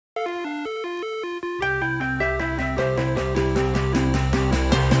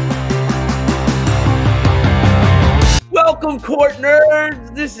Welcome, court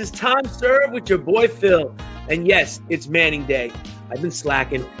nerds. This is Time Served with your boy Phil. And yes, it's Manning Day. I've been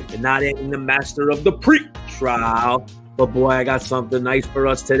slacking and not ending the master of the pre-trial. But boy, I got something nice for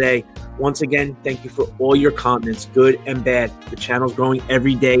us today. Once again, thank you for all your comments, good and bad. The channel's growing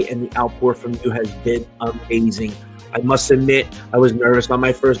every day, and the outpour from you has been amazing. I must admit, I was nervous on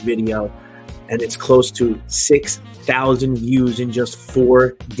my first video, and it's close to 6,000 views in just 4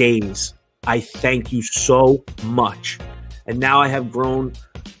 days. I thank you so much. And now I have grown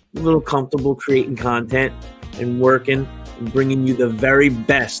a little comfortable creating content and working and bringing you the very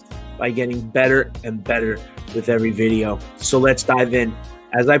best by getting better and better with every video. So let's dive in.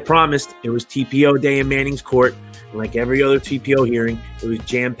 As I promised, it was TPO day in Manning's court. And like every other TPO hearing, it was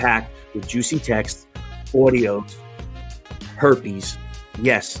jam-packed with juicy texts, audios, herpes.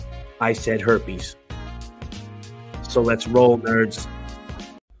 Yes, I said herpes. So let's roll, nerds.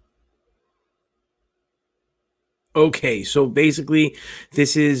 Okay, so basically,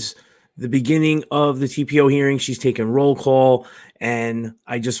 this is the beginning of the TPO hearing. She's taking roll call, and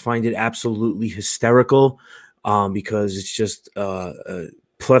I just find it absolutely hysterical because it's just a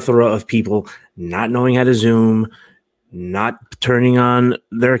plethora of people not knowing how to Zoom, not turning on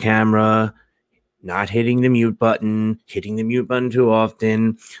their camera, not hitting the mute button too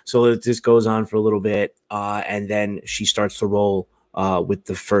often. So this goes on for a little bit, and then she starts to roll with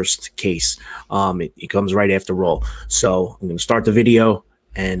the first case. It comes right after roll. So I'm going to start the video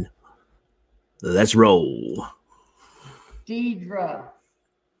and let's roll. Deidre,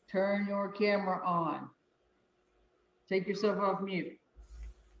 turn your camera on. Take yourself off mute.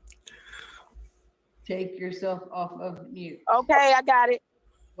 Take yourself off of mute. Okay, I got it.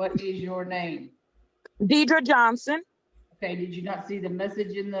 What is your name? Deidre Johnson. Okay, did you not see the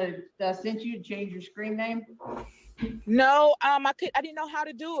message in the that I sent you to change your screen name? No, I didn't know how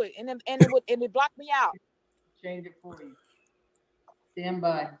to do it, and it blocked me out. Change it for you. Stand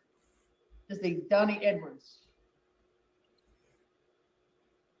by. Just say Donnie Edwards.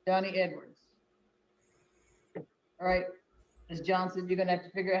 Donnie Edwards. All right, Ms. Johnson, you're gonna have to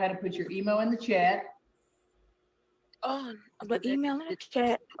figure out how to put your email in the chat. Oh, but email in the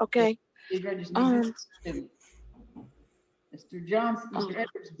chat. Okay. Mr. Johnson, Mr.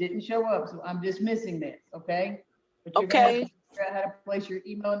 Edwards didn't show up, so I'm dismissing this. Okay. But you're gonna have to figure out how to place your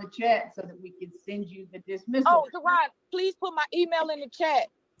email in the chat so that we can send you the dismissal. Oh, Ron, please put my email in the chat.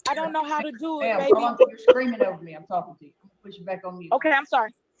 I don't know how to do it, baby. You're screaming over me. I'm talking to you. I'm gonna push you back on mute. Okay, I'm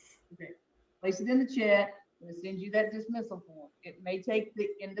sorry. Okay. Place it in the chat. I'm gonna send you that dismissal form. It may take the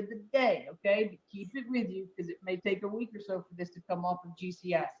end of the day, okay? But keep it with you because it may take a week or so for this to come off of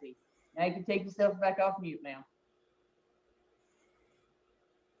GCIC. Now you can take yourself back off mute now.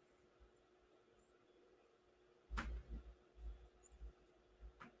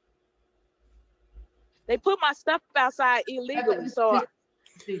 They put my stuff outside illegally, so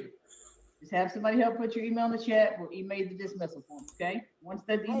just have somebody help put your email in the chat. We'll email the dismissal form, okay? Once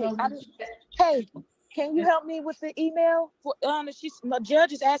that email's in the chat. Hey, can you help me with the email? My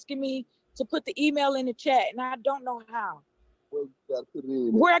judge is asking me to put the email in the chat, and I don't know how.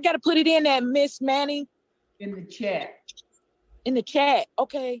 Where I got to put it in at, Miss Manning? In the chat. In the chat,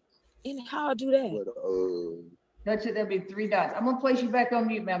 okay. And how I do that? Touch it, there'll be 3 dots. I'm gonna place you back on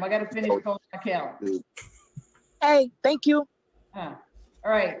mute, ma'am. I gotta finish calling my calendar. Hey, thank you. All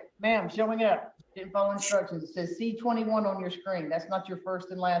right, ma'am, showing up. Didn't follow instructions. It says C21 on your screen. That's not your first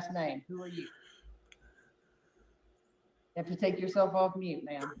and last name. Who are you? You have to take yourself off mute,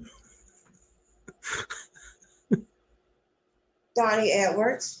 ma'am. Donnie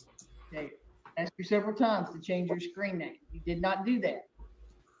Edwards. Okay. Asked you several times to change your screen name. You did not do that.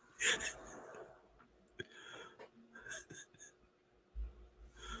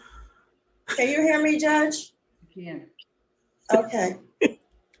 Can you hear me, Judge? You can. Okay.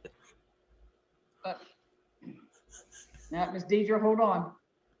 Now, Miss Deidre, hold on.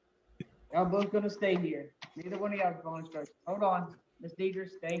 Y'all both gonna stay here. Neither one of y'all are going instructions. Hold on. Miss Deidre,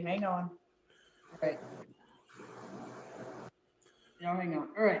 stay, hang on. All right. Y'all hang on.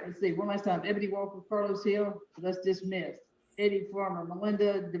 All right, let's see. One last time. Ebony Walker, Carlos Hill. So that's dismissed. Eddie Farmer,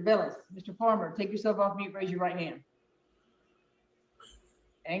 Melinda DeBellis. Mr. Farmer, take yourself off mute. Raise your right hand.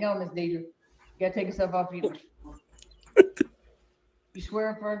 Hang on, Miss Deidre. You gotta take yourself off mute. You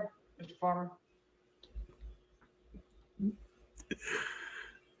swear in front, Mr. Farmer?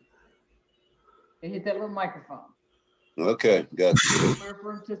 They hit that little microphone. Okay, got you. Swear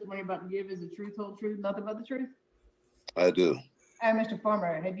firm testimony about to give is the truth, whole truth, nothing but the truth? I do. All right, Mr.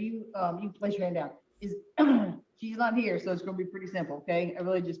 Farmer, have you, you place your hand down. Is she's not here, so it's gonna be pretty simple, okay? I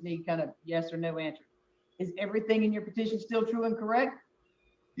really just need kind of yes or no answer. Is everything in your petition still true and correct?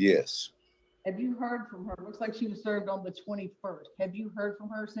 Yes. Have you heard from her? Looks like she was served on the 21st. Have you heard from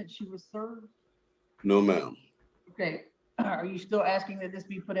her since she was served? No, ma'am. Okay. Are you still asking that this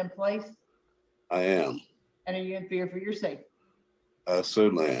be put in place? I am. And are you in fear for your safety? I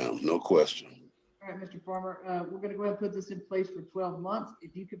certainly am. No question. All right, Mr. Farmer, we're going to go ahead and put this in place for 12 months.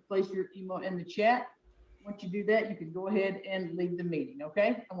 If you could place your email in the chat, once you do that, you can go ahead and leave the meeting,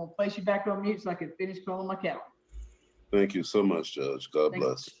 okay? I'm going to place you back on mute so I can finish calling my calendar. Thank you so much, Judge. God Thank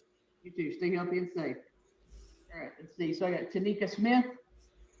bless. You too. Stay healthy and safe. All right, let's see. So I got Tanika Smith,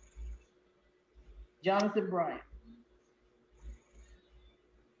 Jonathan Bryant.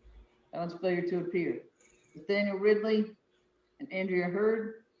 That one's failure to appear. Nathaniel Ridley and Andrea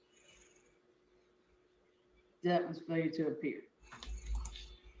Hurd. That one's failure to appear.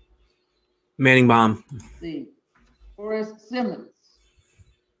 Manning bomb. Let's see. Forrest Simmons.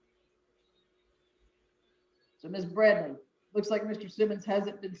 So Ms. Bradley, looks like Mr. Simmons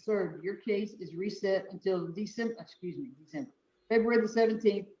hasn't been served. Your case is reset until December, February the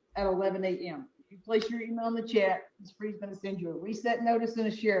 17th at 11 a.m. If you place your email in the chat, Ms. Free's going to send you a reset notice and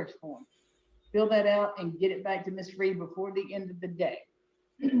a sheriff's form. Fill that out and get it back to Ms. Free before the end of the day.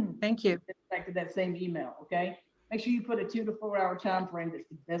 Thank you. Back to that same email, okay? Make sure you put a 2 to 4 hour time frame. That's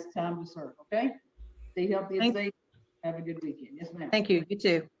the best time to serve, okay? Stay healthy and safe. Have a good weekend. Yes, ma'am. Thank you. You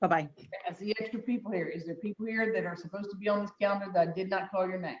too. Bye-bye. I see extra people here. Is there people here that are supposed to be on this calendar that I did not call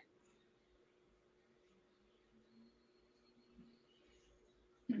your name?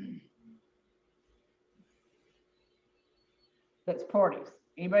 That's parties.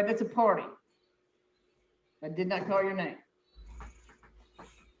 Anybody that's a party? I did not call your name.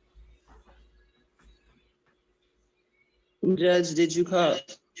 Judge, did you call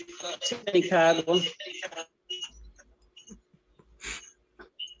Tiffany Cogwell?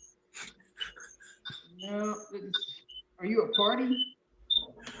 No. Are you a party?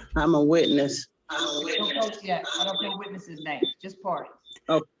 I'm a witness. Yeah, I don't know witnesses' names, just parties.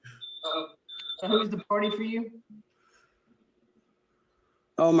 Oh. So who's the party for you?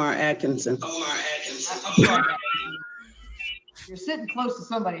 Omar Atkinson. I'm sorry. You're sitting close to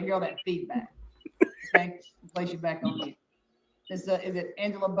somebody, hear all that feedback. Okay, I'll place you back on mute. Is it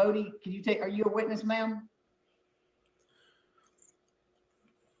Angela Bodie? Can you take? Are you a witness, ma'am?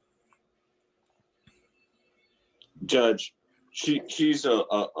 Judge, she's a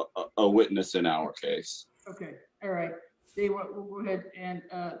witness in our case. Okay, all right. See what? We'll go ahead and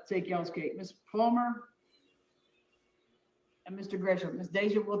take y'all's case. Ms. Palmer and Mr. Gresham. Ms.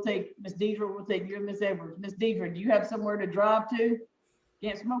 Deidre will take you and Ms. Edwards. Ms. Deidre, do you have somewhere to drive to?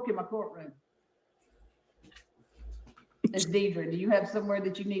 Can't smoke in my courtroom. Ms. Deidre, do you have somewhere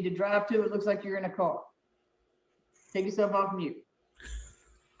that you need to drive to? It looks like you're in a car. Take yourself off mute.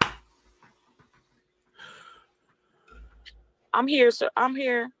 I'm here, sir. I'm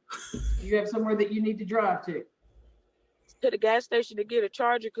here. Do you have somewhere that you need to drive to? To the gas station to get a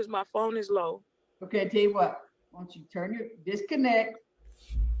charger because my phone is low. Okay, I tell you what. Why don't you disconnect,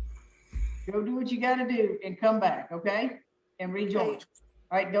 go do what you got to do, and come back, okay? And rejoin.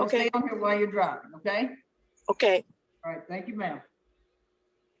 All right, don't stay on here while you're driving, okay? Okay. All right, thank you, ma'am.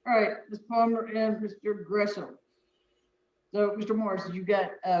 All right, Ms. Palmer and Mr. Gresham. So, Mr. Morris, you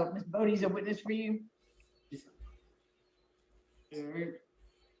got Ms. Bodie's a witness for you? All right.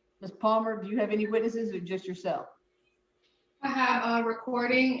 Ms. Palmer, do you have any witnesses or just yourself? I have a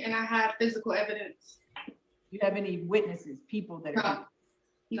recording and I have physical evidence. Do you have any witnesses, people that are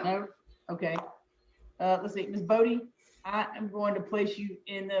No. No? Okay. Let's see, Ms. Bodie, I am going to place you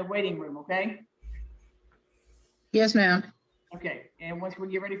in the waiting room, okay? Yes, ma'am. Okay, and once we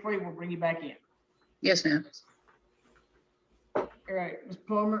get ready for you, we'll bring you back in. Yes, ma'am. All right, Ms.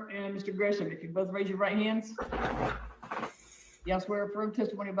 Palmer and Mr. Gresham, if you both raise your right hands. Y'all swear affirm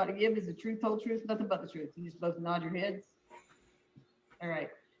testimony you're about to give is the truth, whole truth, nothing but the truth. You just both nod your heads. All right,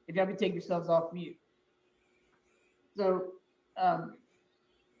 if y'all could take yourselves off mute. So,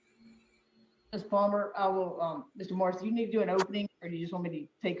 Ms. Palmer, I will, Mr. Morris, do you need to do an opening or do you just want me to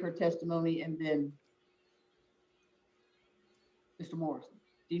take her testimony and then Mr. Morris?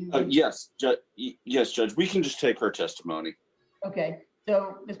 Yes, Judge. We can just take her testimony. Okay,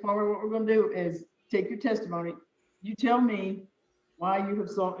 so Ms. Palmer, what we're going to do is take your testimony. You tell me why you have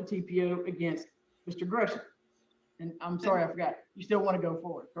sought a TPO against Mr. Gresham. And I'm sorry, I forgot. You still want to go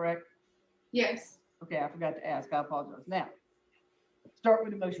forward, correct? Yes. Okay, I forgot to ask. I apologize. Now, start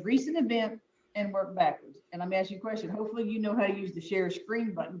with the most recent event and work backwards. And I'm going to ask you a question. Hopefully you know how to use the share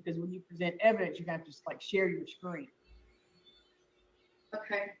screen button because when you present evidence, you're going to have to just like share your screen.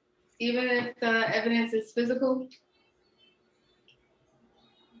 Okay. Even if the evidence is physical?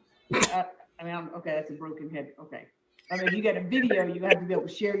 Okay, that's a broken head. Okay. I mean, if you got a video, you have to be able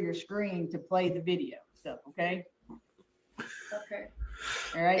to share your screen to play the video stuff, okay? Okay.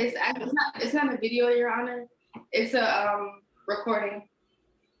 All right? It's not a video, Your Honor. It's a recording.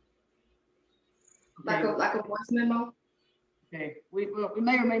 Like a voice memo. Okay, we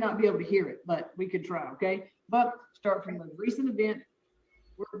may or may not be able to hear it, but we could try, okay? But start from the recent event,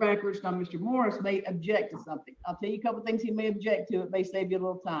 work backwards. Now, Mr. Morris may object to something. I'll tell you a couple things he may object to. It may save you a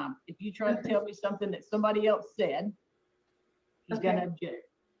little time. If you try to tell me something that somebody else said, he's gonna object,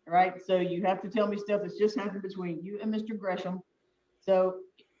 all right? So you have to tell me stuff that's just happened between you and Mr. Gresham. So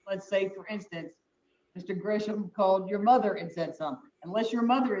let's say, for instance, Mr. Gresham called your mother and said something. Unless your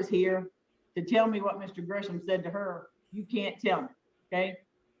mother is here to tell me what Mr. Gresham said to her, you can't tell me, okay?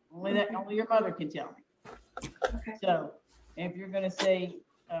 Only your mother can tell me. Okay. So if you're gonna say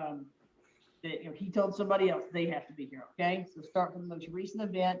that he told somebody else, they have to be here, okay? So start from the most recent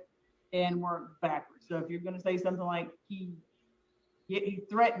event and work backwards. So if you're gonna say something like he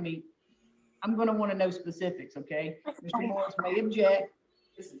threatened me, I'm gonna want to know specifics, okay? Mr. Morris may object.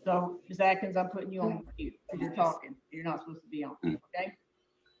 So Ms. Atkins, I'm putting you on mute because you're talking. You're not supposed to be on, okay?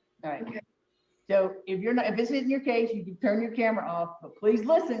 All right. Okay. So if this isn't your case, you can turn your camera off, but please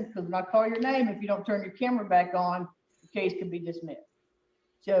listen, because when I call your name, if you don't turn your camera back on, the case can be dismissed.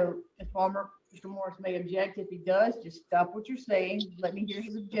 So Ms. Palmer, Mr. Morris may object. If he does, just stop what you're saying, let me hear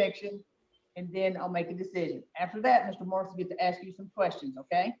his objection, and then I'll make a decision. After that, Mr. Morris will get to ask you some questions,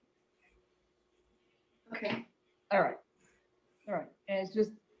 okay? Okay. All right. All right. And it's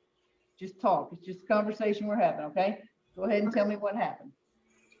just talk. It's just a conversation we're having, okay? Go ahead and tell me what happened.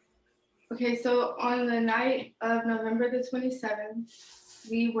 Okay, so on the night of November the 27th,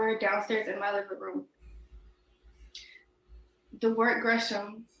 we were downstairs in my living room. DeWart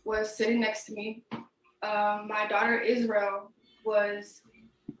Gresham was sitting next to me. My daughter Israel was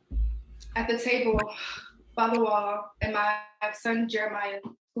at the table by the wall, and my son Jeremiah,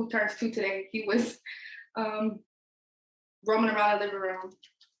 who turns 2 today, he was roaming around the living room.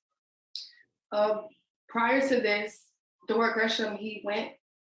 Prior to this, DeWart Gresham, he went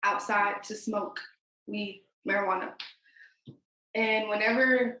outside to smoke weed, marijuana. And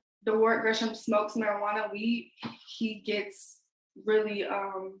whenever DeWart Gresham smokes marijuana weed, he gets really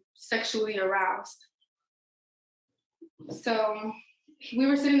sexually aroused. So we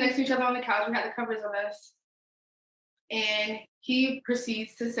were sitting next to each other on the couch, we had the covers on us, and he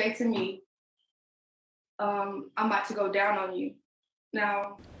proceeds to say to me, I'm about to go down on you.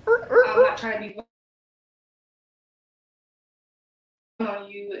 Now, I'm not trying to be on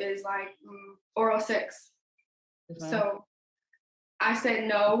you is like oral sex. So I said,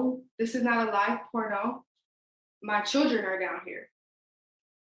 no, this is not a live porno. My children are down here.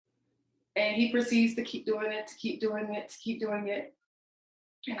 And he proceeds to keep doing it, to keep doing it, to keep doing it.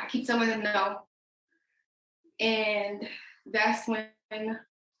 And I keep telling him no. And that's when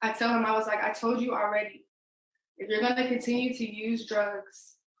I tell him, I was like, I told you already, if you're gonna continue to use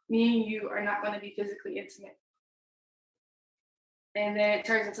drugs, me and you are not gonna be physically intimate. And then it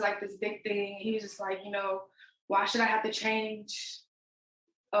turns into like this big thing. He was just like, why should I have to change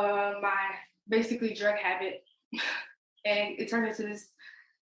my basically drug habit? And it turned into this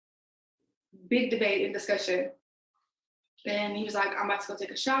big debate and discussion. And he was like, I'm about to go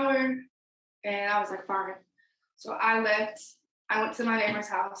take a shower. And I was like, fine. So I left. I went to my neighbor's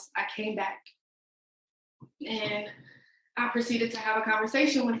house. I came back. And I proceeded to have a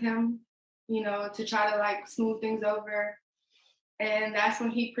conversation with him, to try to like smooth things over. And that's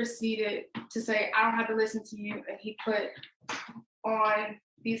when he proceeded to say, I don't have to listen to you. And he put on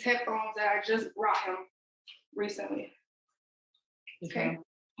these headphones that I just brought him recently. Okay.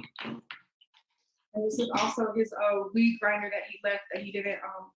 And this is also his weed grinder that he left that he didn't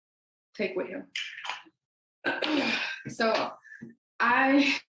take with him. So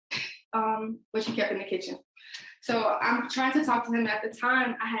which he kept in the kitchen. So I'm trying to talk to him. At the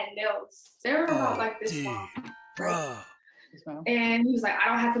time, I had nails. They were about like this long. Bro. And he was like, I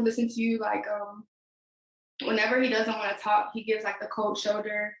don't have to listen to you. Like, whenever he doesn't want to talk, he gives like the cold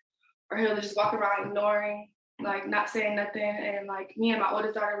shoulder, or he'll just walk around ignoring, like not saying nothing. And like me and my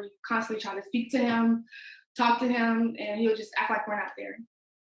oldest daughter, we constantly try to speak to him, talk to him, and he'll just act like we're not there.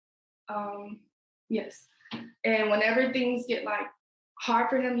 Yes. And whenever things get like hard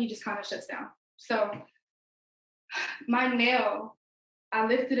for him, he just kind of shuts down. So my nail, I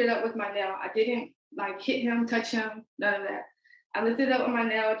lifted it up with my nail. I didn't like hit him, touch him, none of that. I lifted it up with my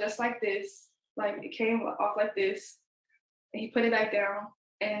nail just like this, like it came off like this, and he put it back down,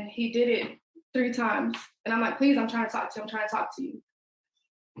 and he did it 3 times. And I'm like, please, I'm trying to talk to you. I'm trying to talk to you.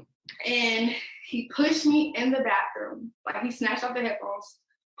 And he pushed me in the bathroom. Like he snatched off the headphones,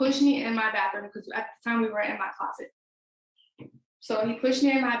 pushed me in my bathroom, because at the time we were in my closet. So he pushed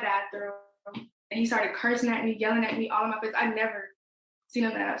me in my bathroom and he started cursing at me, yelling at me all in my face. I've never seen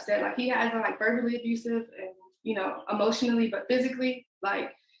him that upset. Like he has been like verbally abusive and, you know, emotionally, but physically,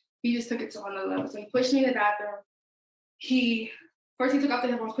 like he just took it to another level. So he pushed me in the bathroom. First he took off the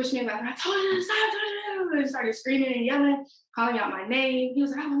headphones, pushed me in the bathroom. I told him to stop. And started screaming and yelling, calling out my name. He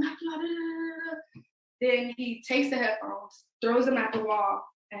was like, I will knock you out. Then he takes the headphones, throws them at the wall,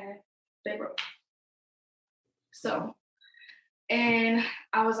 and they broke. So, and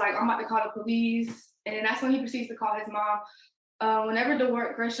I was like, I'm about to call the police. And that's when he proceeds to call his mom. Whenever the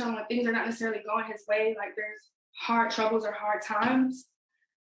word Gresham, when things are not necessarily going his way, like there's hard troubles or hard times,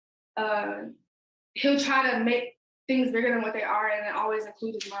 he'll try to make things bigger than what they are and then always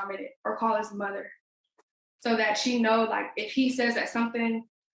include his mom in it or call his mother so that she know, like, if he says that something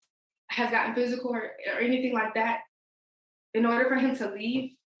has gotten physical or anything like that, in order for him to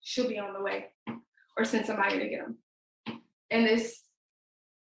leave, she'll be on the way or send somebody to get him. And this,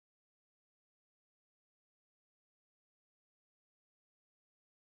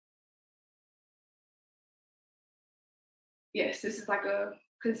 yes, this is like a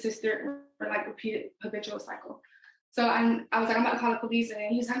consistent or like repeated habitual cycle. So I was like, I'm about to call the police,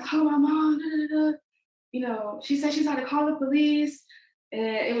 and he's like, call my mom. Da, da, da. You know, she said she's had to call the police, and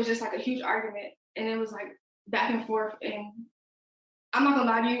it was just like a huge argument, and it was like back and forth. And I'm not gonna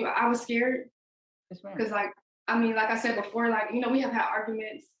lie to you, I was scared because, like, I mean, like I said before, like, you know, we have had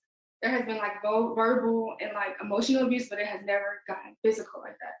arguments. There has been like verbal and like emotional abuse, but it has never gotten physical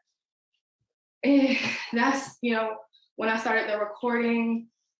like that. And that's, you know, when I started the recording,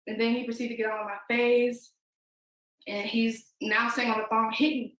 and then he proceeded to get on my face. And he's now saying on the phone,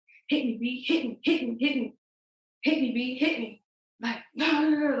 hit me, B, hit me, B, hit me. Like,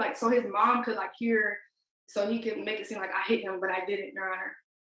 no, like, so his mom could like hear, so he could make it seem like I hit him, but I didn't, Your Honor.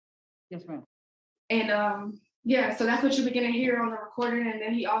 Yes, ma'am. And yeah, so that's what you begin to hear on the recording. And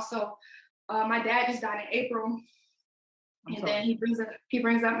then he also, my dad just died in April. Then he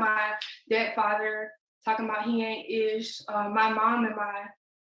brings up my dead father, talking about he ain't ish. My mom and my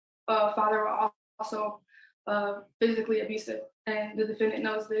father were also physically abusive, and the defendant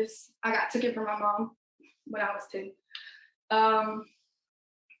knows this. I got ticket from my mom when I was 10.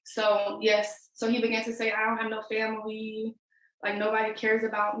 So yes, so he began to say, I don't have no family, like nobody cares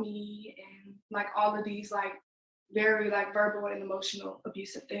about me, and like all of these like very like verbal and emotional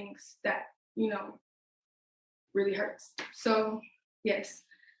abusive things that, you know, really hurts. So yes,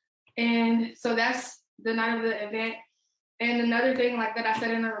 and so that's the night of the event. And another thing like that I said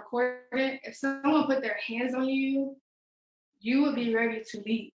in the recording, if someone put their hands on you, you would be ready to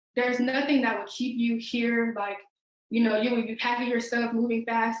leave. There's nothing that would keep you here. Like, you know, you would be packing your stuff, moving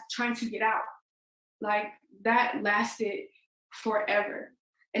fast, trying to get out. Like that lasted forever.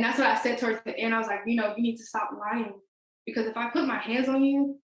 And that's what I said towards the end. I was like, you know, you need to stop lying, because if I put my hands on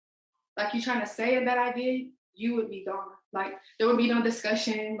you, like you're trying to say that I did, you would be gone. Like there would be no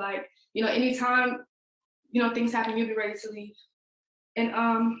discussion. Like, you know, anytime, you know, things happen, you'll be ready to leave. And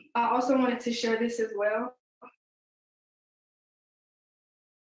I also wanted to share this as well.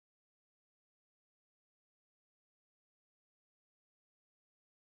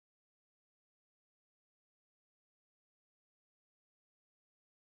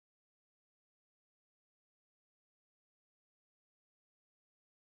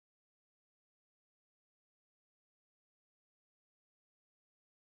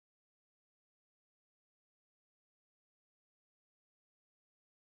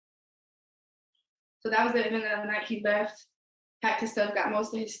 So that was the event of the night he left, packed his stuff, got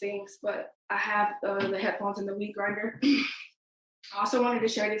most of his things, but I have the headphones and the weed grinder. I also wanted to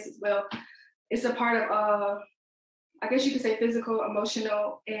share this as well. It's a part of, I guess you could say physical,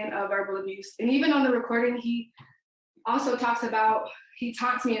 emotional, and verbal abuse. And even on the recording, he also talks about, he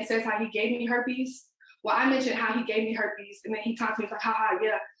taunts me and says how he gave me herpes. Well, I mentioned how he gave me herpes, and then he taunts me, like, haha,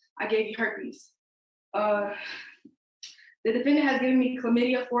 yeah, I gave you herpes. The defendant has given me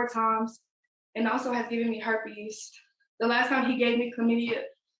chlamydia 4 times, and also has given me herpes. The last time he gave me chlamydia,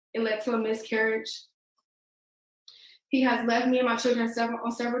 it led to a miscarriage. He has left me and my children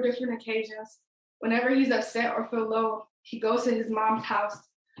on several different occasions. Whenever he's upset or feel low, he goes to his mom's house,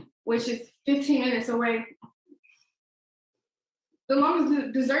 which is 15 minutes away. The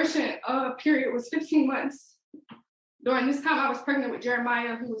longest desertion period was 15 months. During this time, I was pregnant with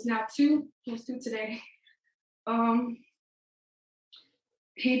Jeremiah, who was now 2. He was 2 today.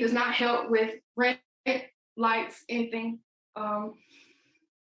 He does not help with rent, lights, anything. Or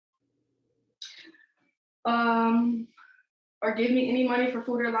give me any money for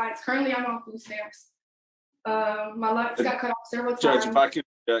food or lights. Currently, I'm on food stamps. My lights got cut off several times. Judge, if I can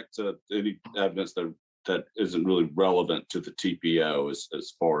object to any evidence that that isn't really relevant to the TPO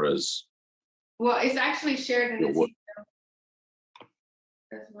as far as. Well, it's actually shared in the what- TPO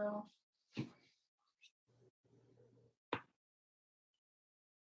as well.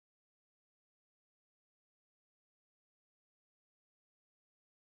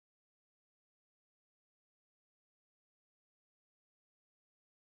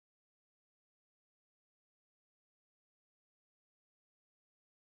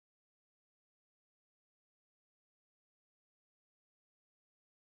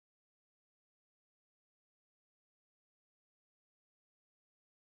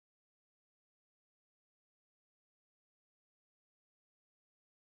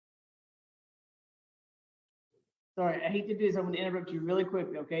 Sorry, I hate to do this. I'm going to interrupt you really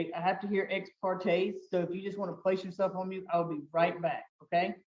quickly, okay? I have to hear ex partes, so if you just want to place yourself on mute, I'll be right back,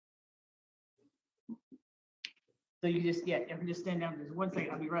 okay? So you just, yeah, you can just stand down for just 1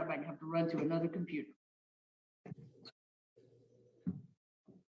 second. I'll be right back. I have to run to another computer.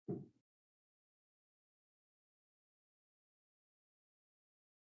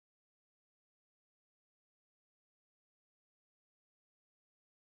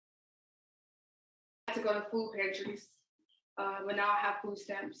 To go to food pantries, but now I have food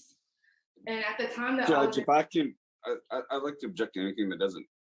stamps. And at the time that Judge, if I can, I'd like to object to anything that doesn't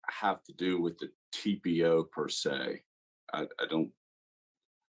have to do with the TPO per se. I don't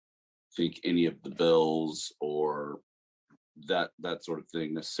think any of the bills or that sort of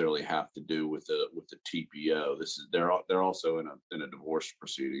thing necessarily have to do with the TPO. They're also in a divorce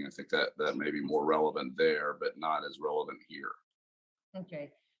proceeding. I think that may be more relevant there, but not as relevant here.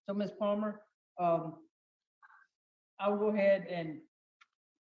 Okay, so Ms. Palmer, I'll go ahead and,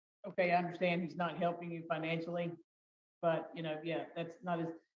 okay, I understand he's not helping you financially, but yeah, that's not as,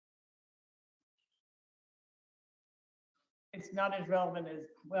 it's not as relevant as,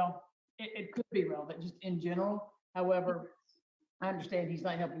 well, it could be relevant just in general. However, I understand he's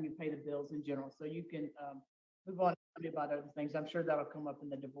not helping you pay the bills in general, so you can move on and tell me about other things. I'm sure that'll come up in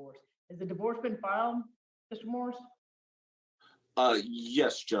the divorce. Has the divorce been filed, Mr. Morris?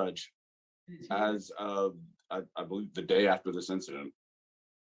 Yes, Judge. As of, I believe the day after this incident.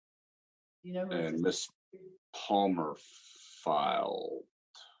 You know, and Miss Palmer filed.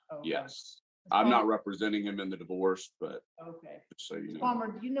 okay. Yes. Ms. I'm not Palmer? representing him in the divorce, but Okay. just so you Ms. know.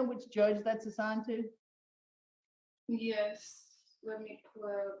 Palmer, do you know which judge that's assigned to? yes, let me pull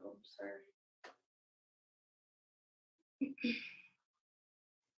up. I'm sorry.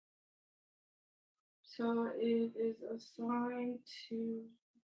 So it is assigned to.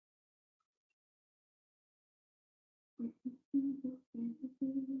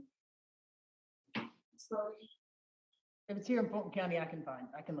 Sorry. If it's here in Fulton County, I can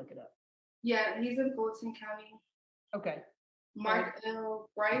look it up. Yeah, he's in Fulton County. Okay, Mark L.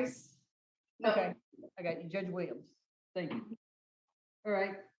 Bryce. No. okay, I got you, Judge Williams. Thank you. All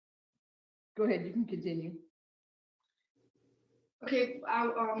right, go ahead, you can continue. Okay,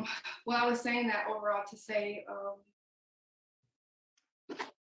 well, I was saying that overall to say,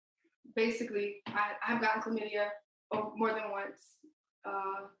 basically, I've gotten chlamydia more than once.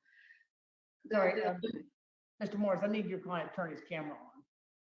 Sorry, Mr. Morris, I need your client to turn his camera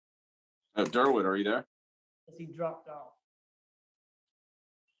on. Derwood, are you there? As he dropped off.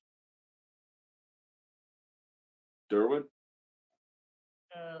 Derwood?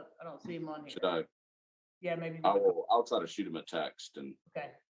 I don't see him on here. Should I? Yeah, maybe. I'll try to shoot him a text and. Okay.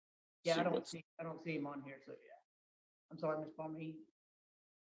 Yeah, I don't what's- see him on here, so yeah. I'm sorry, Ms. Palmer, he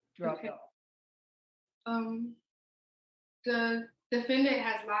dropped Okay. off. The defendant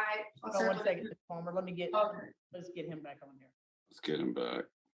has lied on Oh, one several. second, Ms. Palmer, let's get him back on here. Let's get him back.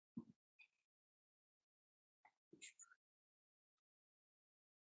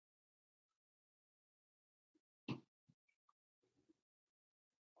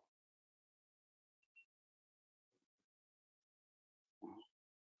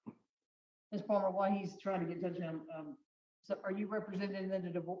 Ms. Palmer, while he's trying to get in touch with him, so are you represented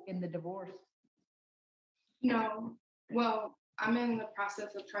in the divorce? No, well, I'm in the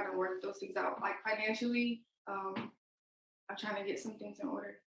process of trying to work those things out, like financially. I'm trying to get some things in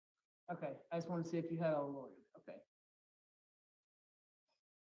order. Okay, I just want to see if you had a lawyer. Okay.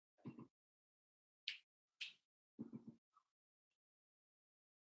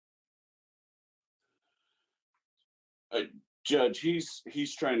 Judge,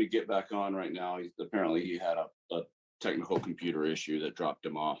 he's trying to get back on right now. Apparently he had a technical computer issue that dropped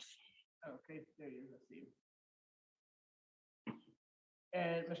him off. Okay, there he is. Let's see.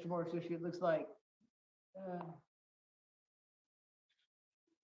 And Mr. Morris, it looks like I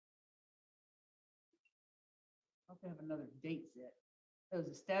have another date set. It was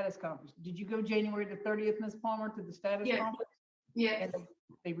a status conference. Did you go January the 30th, Ms. Palmer, to the status Yes. conference? Yes, And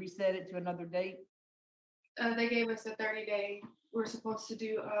they reset it to another date? they gave us a 30-day. We're supposed to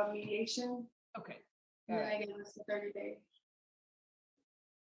do mediation, Okay. and All then right. they gave us a 30-day.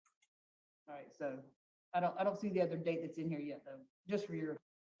 All right, so I don't see the other date that's in here yet, though, just for your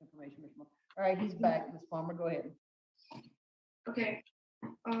information, Ms. Palmer. All right, he's back, Ms. Palmer, go ahead. Okay.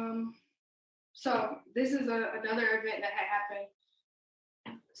 So this is another event that had happened.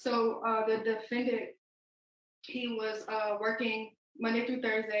 So the defendant, he was working Monday through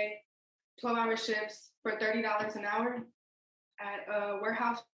Thursday, 12-hour shifts for $30 an hour at a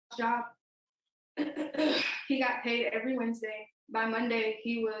warehouse job. He got paid every Wednesday. By Monday,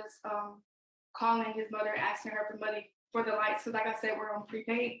 he was calling his mother, asking her for money for the lights. So like I said, we're on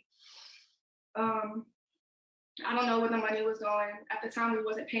prepaid. I don't know where the money was going. At the time, we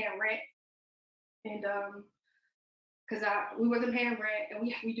wasn't paying rent. And because we wasn't paying rent, and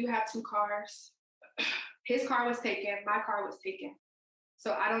we do have 2 cars. His car was taken, my car was taken.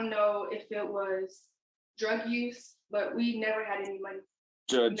 So I don't know if it was drug use, but we never had any money.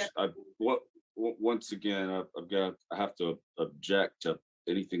 Judge, once again, I have to object to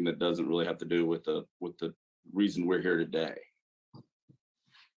anything that doesn't really have to do with the reason we're here today.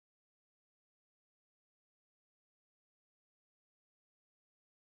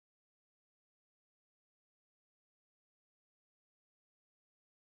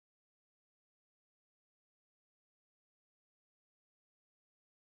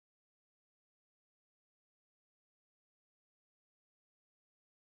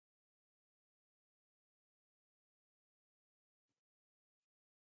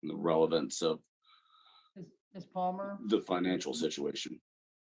 The relevance of Ms. Palmer? the financial situation.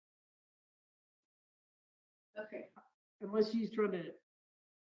 Okay. Unless she's trying to,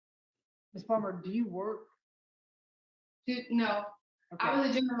 Ms. Palmer, do you work? No, Okay. I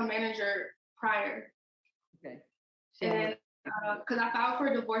was a general manager prior. Okay. So, And because I filed for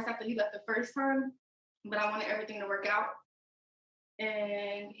a divorce after he left the first time, but I wanted everything to work out.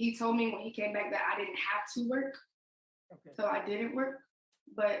 And he told me when he came back that I didn't have to work. okay. So I didn't work,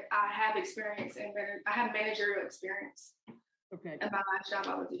 but I have experience and I have managerial experience. Okay. At my last job,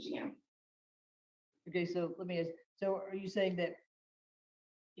 I was a GM. Okay, so let me ask, so are you saying that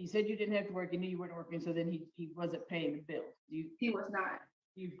you said you didn't have to work, you knew you weren't working, so then he wasn't paying the bills? He was not.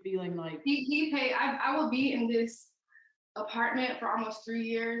 You feeling like, He paid, I will be in this apartment for almost 3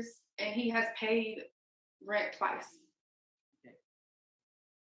 years, and he has paid rent twice.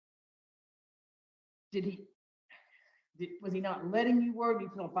 was he not letting you work? Do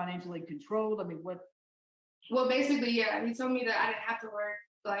you feel financially controlled? I mean, what? Well, basically, yeah, he told me that I didn't have to work,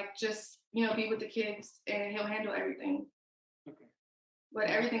 like just, be with the kids and he'll handle everything. Okay. But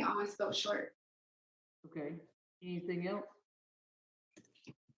everything always felt short. Okay. Anything else?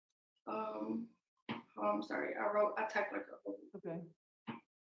 Oh, I'm sorry. I typed like a whole Okay.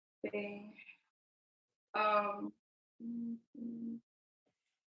 thing.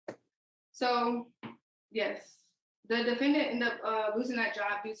 So yes, the defendant ended up losing that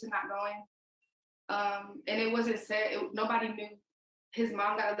job due to not going. And it wasn't said, nobody knew. His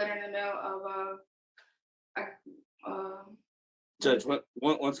mom got a letter in the mail of Judge,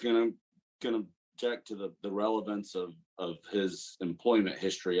 once again, I'm gonna object to the relevance of his employment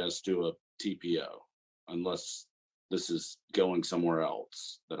history as to a TPO, unless this is going somewhere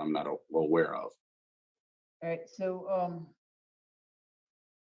else that I'm not aware of. All right, so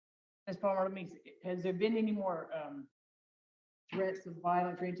Ms. Palmer, has there been any more threats of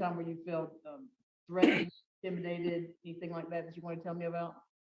violence or any time where you felt threatened, intimidated, anything like that you want to tell me about?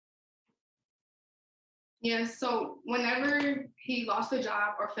 Yeah, so whenever he lost a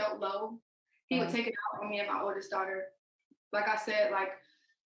job or felt low, he would take it out on me and my oldest daughter. Like I said,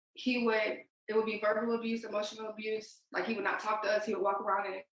 it would be verbal abuse, emotional abuse. Like he would not talk to us. He would walk around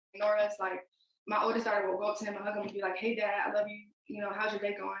and ignore us. Like my oldest daughter would go up to him and hug him and be like, "Hey Dad, I love you. How's your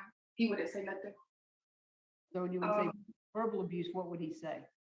day going?" He wouldn't say nothing. So when you would say verbal abuse, what would he say?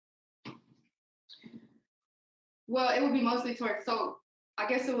 Well, it would be mostly towards, so I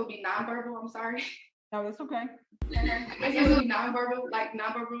guess it would be nonverbal, I'm sorry. No, that's okay. I guess it would be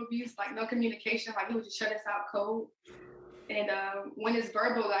nonverbal abuse, like no communication, like he would just shut us out cold. And when it's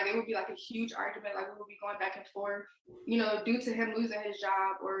verbal, like it would be like a huge argument, like we would be going back and forth, due to him losing his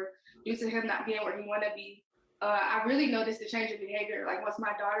job or due to him not being where he wanted to be. I really noticed the change in behavior. Like once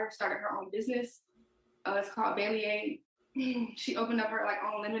my daughter started her own business, it's called Bailey Aid. She opened up her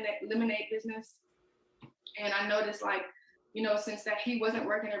own lemonade business. And I noticed since that he wasn't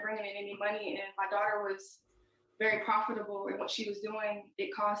working or bringing in any money and my daughter was very profitable in what she was doing,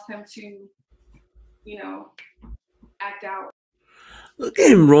 it caused him to, act out. Look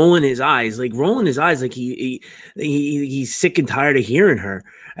at him rolling his eyes, like he's sick and tired of hearing her.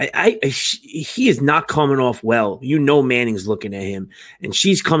 He is not coming off well. You know, Manning's looking at him, and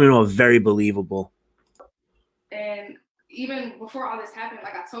she's coming off very believable. And even before all this happened,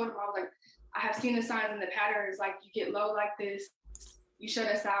 like I told him, I was like, I have seen the signs and the patterns. Like you get low like this, you shut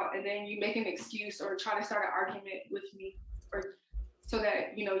us out, and then you make an excuse or try to start an argument with me, or so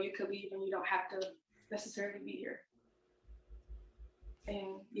that you could leave and you don't have to necessarily be here.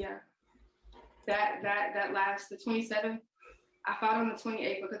 And yeah, that last, the 27th, I filed on the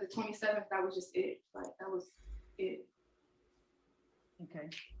 28th because the 27th, that was just it. Like that was it. Okay.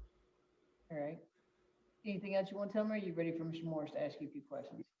 All right. Anything else you want to tell me? Or are you ready for Mr. Morris to ask you a few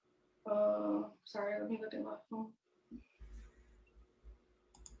questions? Sorry, let me look at my phone.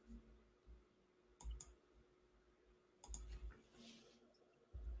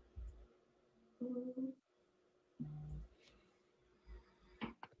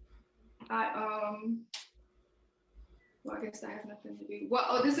 Well, I guess that has nothing to do.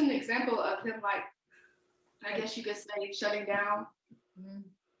 Well, this is an example of him, like, I guess you could say, shutting down. Mm-hmm.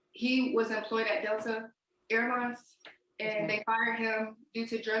 He was employed at Delta Airlines, and they fired him due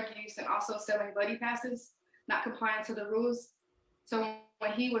to drug use and also selling buddy passes, not complying to the rules. So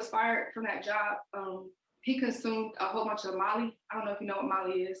when he was fired from that job, he consumed a whole bunch of Molly. I don't know if you know what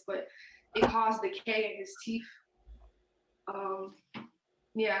Molly is, but it caused decay in his teeth.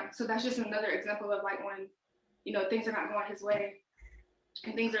 Yeah, so that's just another example of like when, things are not going his way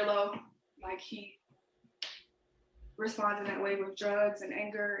and things are low, like he responds in that way with drugs and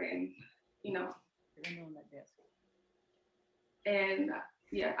anger and, and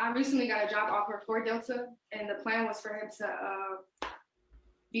yeah, I recently got a job offer for Delta, and the plan was for him to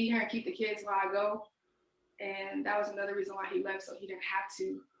be here and keep the kids while I go. And that was another reason why he left, so he didn't have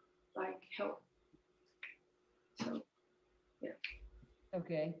to like help. So, yeah.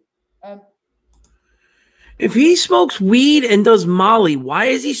 Okay. If he smokes weed and does Molly, why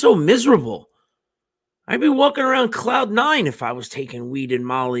is he so miserable? I'd be walking around cloud 9 if I was taking weed and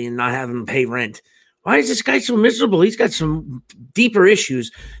Molly and not having to pay rent. Why is this guy so miserable? He's got some deeper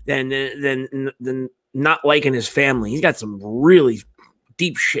issues than not liking his family. He's got some really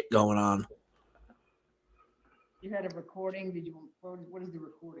deep shit going on. You had a recording. What is the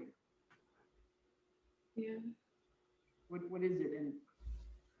recording? Yeah. What is it? And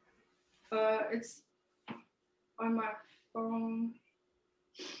it's on my phone.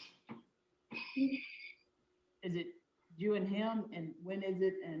 Is it you and him? And when is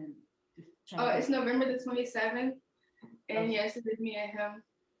it? And it's November the 27th. And yes, it is me and him.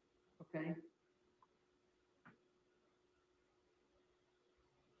 Okay.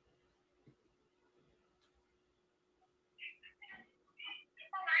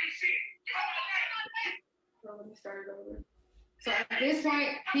 So let me start it over. So at this point,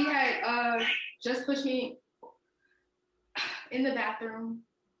 he had just pushed me in the bathroom,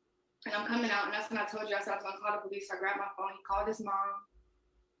 and I'm coming out, and that's when I told you I said I was gonna call the police. I grabbed my phone, he called his mom,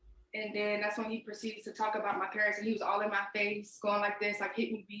 and then that's when he proceeded to talk about my parents, and he was all in my face, going like this, like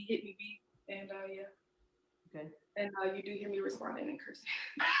hit me B, and yeah. Okay. And you do hear me responding and cursing.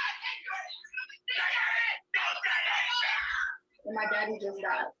 And my daddy just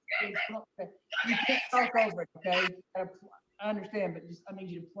died. You can't talk over it, okay? I understand, but I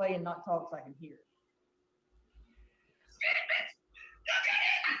need you to play and not talk so I can hear.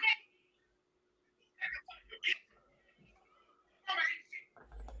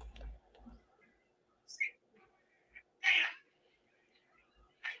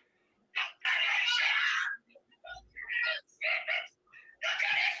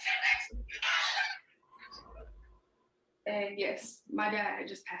 And yes, my dad had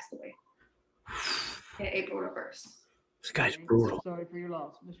just passed away in April the 1st. This guy's brutal. Sorry for your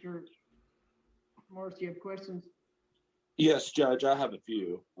loss. Mr. Morris, do you have questions? Yes, Judge, I have a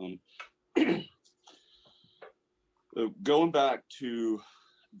few. Going back to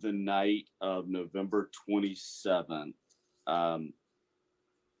the night of November 27th,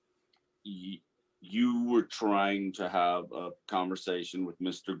 you were trying to have a conversation with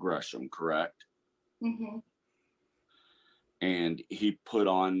Mr. Gresham, correct? Mm-hmm. And he put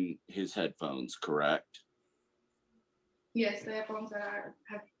on his headphones, correct? Yes, the headphones that I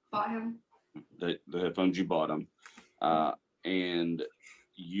have bought him. The headphones you bought him. And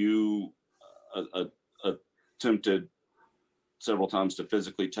you attempted several times to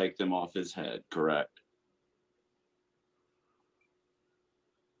physically take them off his head, correct?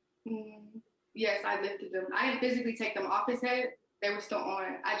 Yes, I lifted them. I didn't physically take them off his head. They were still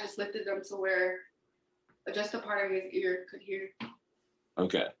on. I just lifted them to where just a part of his ear could hear.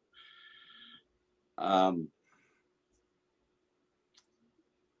 Okay.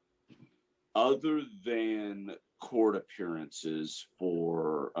 other than court appearances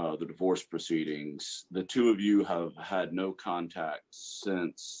for the divorce proceedings, the two of you have had no contact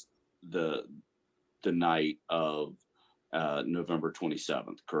since the night of November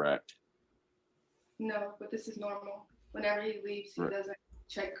 27th, correct? No, but this is normal. Whenever he leaves, he Right. doesn't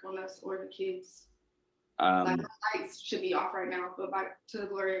check on us or the kids. Like the lights should be off right now, but to the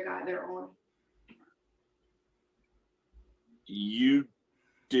glory of God, they're on. You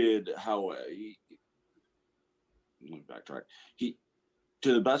did, however, let me backtrack.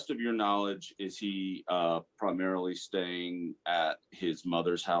 To the best of your knowledge, is he primarily staying at his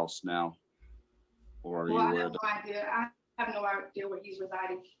mother's house now? Or are you Well, I aware have no idea. I have no idea where he's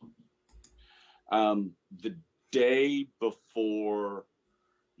residing. the day before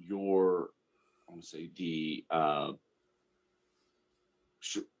your, I want to say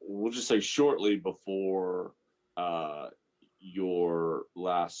we'll just say shortly before your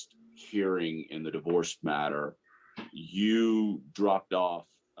last hearing in the divorce matter, you dropped off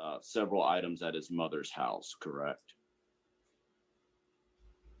several items at his mother's house, correct?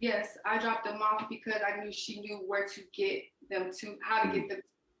 Yes, I dropped them off because I knew she knew where to get them to, how to get them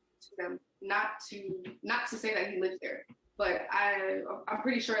to them. Not to say that he lived there, but I'm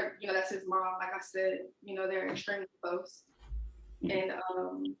pretty sure, you know, that's his mom. Like I said, you know, they're extremely close. And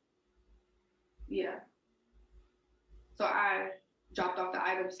yeah. So I dropped off the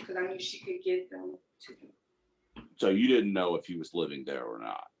items because I knew she could get them to him. So you didn't know if he was living there or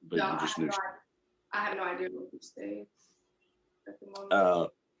not, but No, you just knew. I have no idea where he stays at the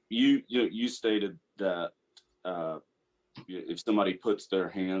moment. You stated that if somebody puts their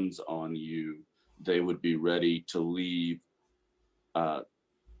hands on you, they would be ready to leave that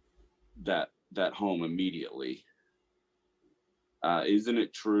home immediately. Isn't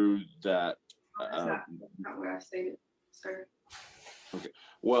it true that? That's not what I stated, sir. Okay.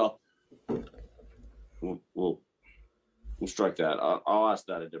 Well, we'll strike that. I'll ask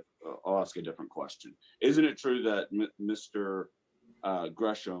that I'll ask a different question. Isn't it true that Mr.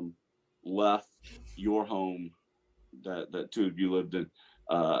 Gresham left your home that two of you lived in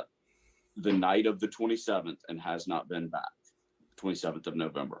the night of the 27th and has not been back? 27th of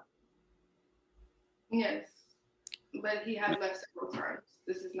November. Yes, but he has left several times.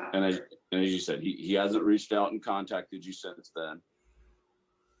 This is not. And as you said, he hasn't reached out and contacted you since then.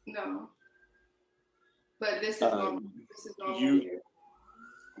 No. But this is normal. This is normal here.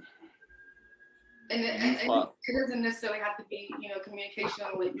 And it doesn't necessarily have to be, you know, communication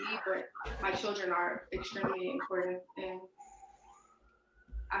with me, but my children are extremely important. And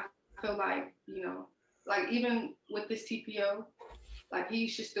I feel like, you know, like even with this TPO, like he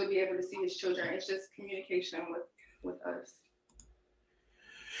should still be able to see his children. It's just communication with us.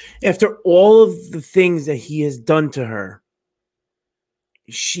 After all of the things that he has done to her,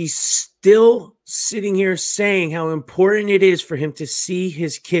 she's still sitting here saying how important it is for him to see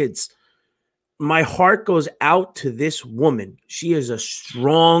his kids. My heart goes out to this woman. She is a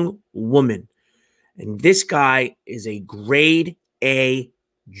strong woman. And this guy is a grade A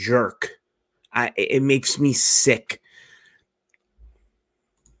jerk. It makes me sick.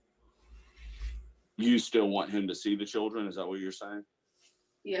 You still want him to see the children? Is that what you're saying?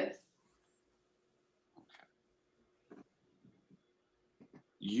 Yes.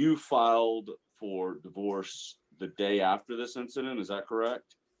 You filed for divorce the day after this incident, is that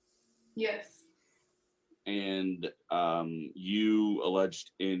correct? Yes. And you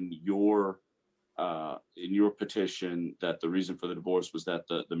alleged in your petition that the reason for the divorce was that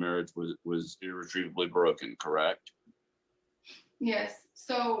the marriage was irretrievably broken, correct? Yes.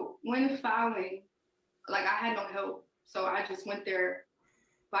 So when filing, like I had no help, so I just went there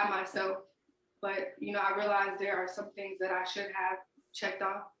by myself. But you know, I realized there are some things that I should have checked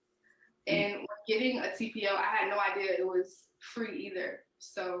off. And getting a TPO, I had no idea it was free either.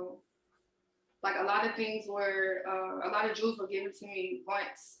 So like a lot of things were, a lot of jewels were given to me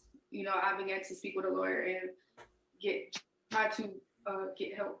once, you know, I began to speak with a lawyer and try to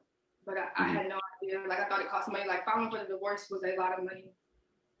get help. But I had no idea. Like I thought it cost money. Like filing for the divorce was a lot of money.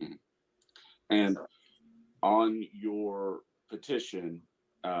 And on your petition,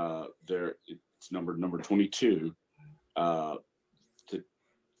 it's number 22.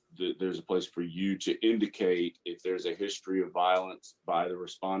 There's a place for you to indicate if there's a history of violence by the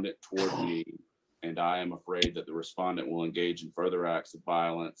respondent toward me, and I am afraid that the respondent will engage in further acts of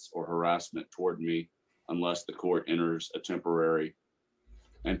violence or harassment toward me unless the court enters a temporary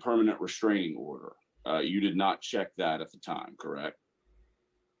and permanent restraining order. You did not check that at the time, correct?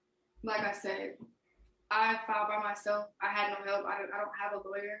 Like I said, I filed by myself. I had no help. I don't have a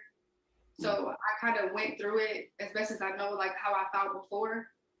lawyer. So I kind of went through it as best as I know, like how I filed before,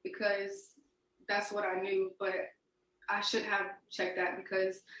 because that's what I knew, but I should have checked that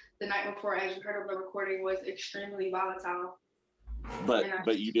because the night before, as you heard of the recording, was extremely volatile.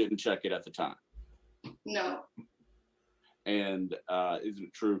 But you didn't check it at the time. No. And isn't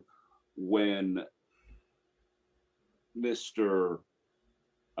it true when Mr.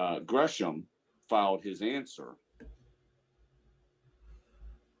 Gresham filed his answer,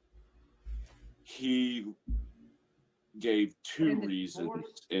 he gave two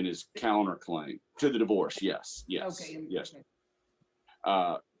reasons in his counterclaim to the divorce. Yes. Okay. Yes.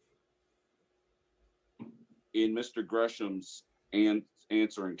 Okay. In Mr. Gresham's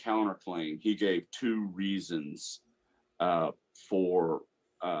answer and counterclaim, he gave two reasons for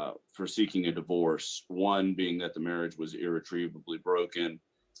seeking a divorce. One being that the marriage was irretrievably broken,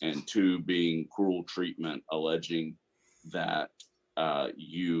 and two being cruel treatment, alleging that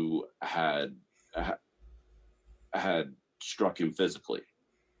you had struck him physically.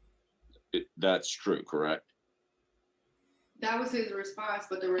 That's true, correct? That was his response,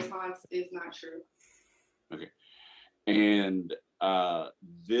 but the response is not true. Okay. And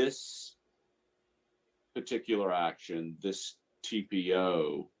this particular action, this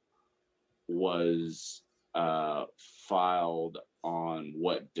TPO, was filed on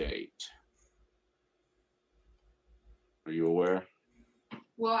what date? Are you aware?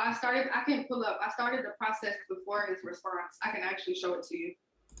 Well, I started the process before his response. I can actually show it to you.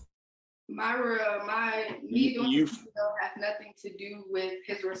 Me doing this TPO has nothing to do with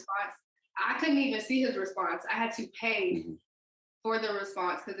his response. I couldn't even see his response. I had to pay for the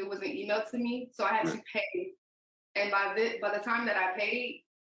response because it wasn't emailed to me. So I had to pay. And by the time that I paid,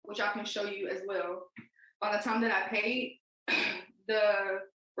 which I can show you as well, by the time that I paid, the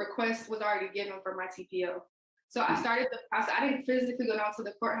request was already given for my TPO. So I started the process. I didn't physically go down to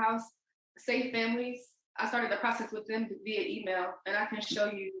the courthouse. Safe Families, I started the process with them via email, and I can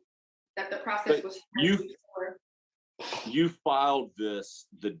show you that the process was before. You filed this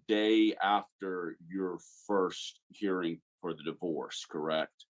the day after your first hearing for the divorce,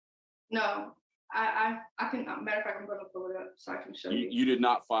 correct? No, I can, matter of fact, I'm going to pull it up so I can show you. You did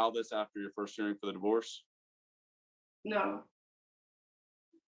not file this after your first hearing for the divorce? No.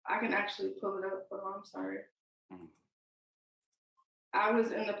 I can actually pull it up. Hold on, I'm sorry. I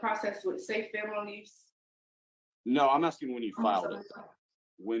was in the process with Safe Families. No, I'm asking when you filed it.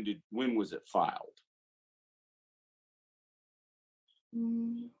 When was it filed?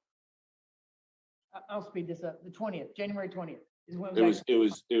 I'll speed this up. The 20th, January 20th is when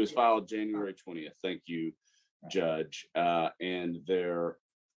it was filed January 20th. Thank you, Judge. And there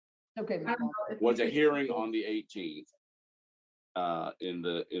was a hearing on the 18th in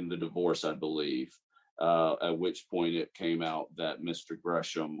the divorce, I believe. At which point it came out that Mr.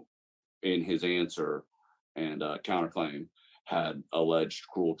 Gresham, in his answer and counterclaim, had alleged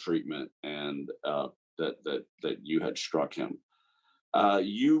cruel treatment and that you had struck him.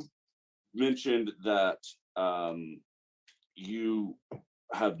 You mentioned that you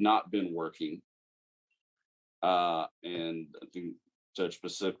have not been working, and I think Judge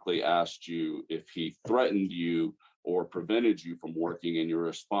specifically asked you if he threatened you or prevented you from working, and your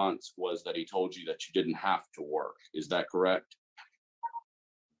response was that he told you that you didn't have to work. Is that correct?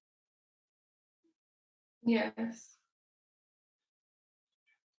 Yes.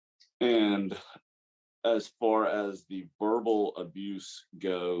 And as far as the verbal abuse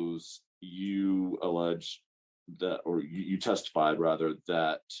goes, you allege that, or you testified rather,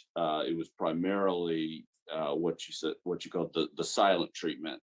 that it was primarily what you called the silent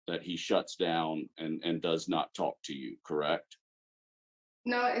treatment, that he shuts down and does not talk to you, correct?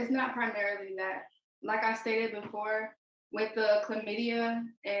 No, it's not primarily that. Like I stated before, with the chlamydia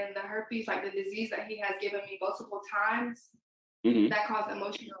and the herpes, like the disease that he has given me multiple times, that caused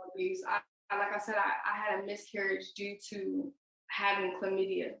emotional abuse. Like I said, I had a miscarriage due to having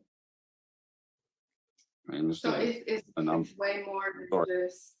chlamydia. I understand. So it's way more than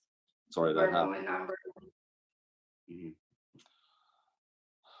just sorry that happened. And non-verbal.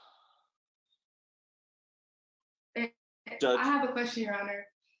 Judge, I have a question, Your Honor.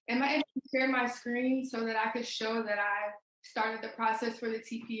 Am I able to share my screen so that I could show that I started the process for the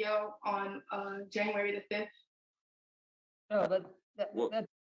TPO on January the 5th? No,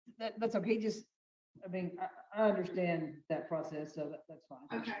 that's okay. Just, I mean, I understand that process, so that's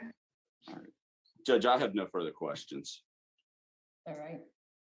fine. Okay. All right. Judge, I have no further questions. All right.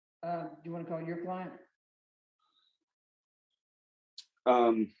 Do you want to call your client?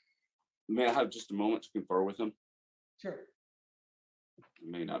 May I have just a moment to confer with him? Sure. It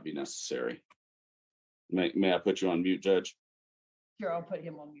may not be necessary. May I put you on mute, Judge? Sure, I'll put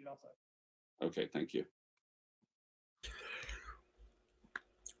him on mute also. Okay, thank you.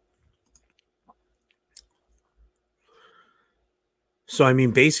 So, I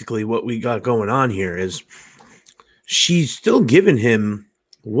mean, basically what we got going on here is she's still giving him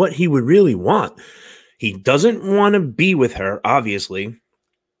what he would really want. He doesn't want to be with her, obviously.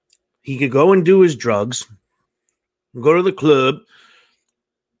 He could go and do his drugs, go to the club,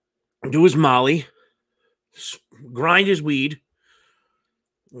 do his Molly, grind his weed,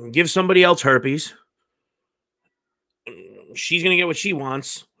 give somebody else herpes. She's going to get what she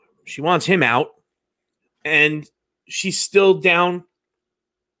wants. She wants him out. And she's still down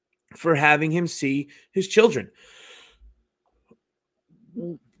for having him see his children.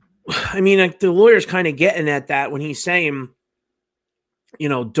 I mean, like, the lawyer's kind of getting at that when he's saying, you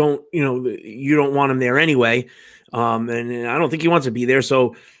don't want him there anyway. And I don't think he wants to be there.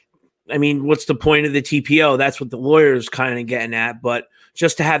 So, I mean, what's the point of the TPO? That's what the lawyer's kind of getting at. But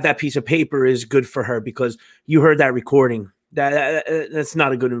just to have that piece of paper is good for her, because you heard that recording. That's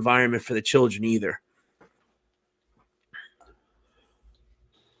not a good environment for the children either.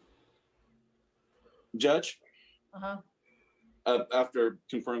 Judge, Uh-huh. After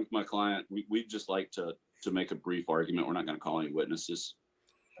conferring with my client, we'd just like to make a brief argument. We're not going to call any witnesses.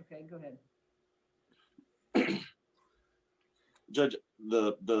 Okay, go ahead. Judge,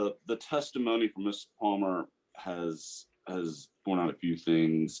 the testimony from Ms. Palmer has borne out a few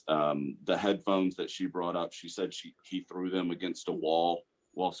things. The headphones that she brought up, she said he threw them against a wall.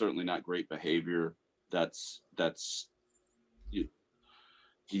 While certainly not great behavior,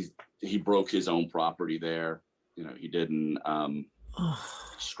 he broke his own property there. He didn't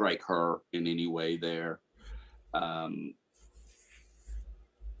strike her in any way there.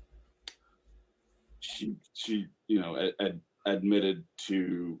 She admitted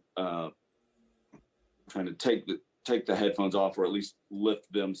to trying to take the headphones off, or at least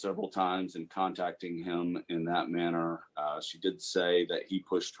lift them several times, and contacting him in that manner. She did say that he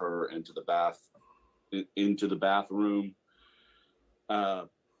pushed her into the bathroom.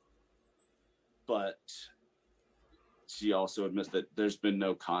 But she also admits that there's been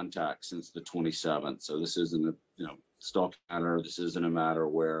no contact since the 27th. So this isn't a stalking matter. This isn't a matter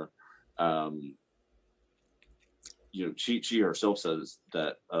where she herself says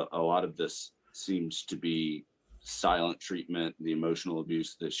that a lot of this seems to be silent treatment. The emotional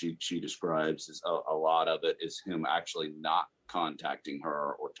abuse that she describes is a lot of it is him actually not contacting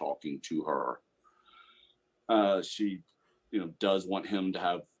her or talking to her. She does want him to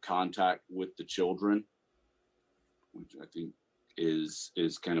have contact with the children, which I think is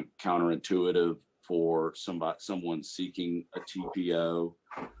kind of counterintuitive for someone seeking a TPO.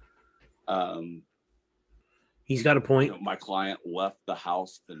 He's got a point. My client left the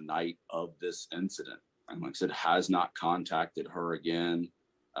house the night of this incident, and like I said, has not contacted her again,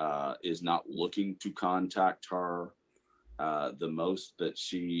 is not looking to contact her. The most that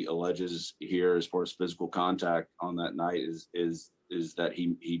she alleges here as far as physical contact on that night is that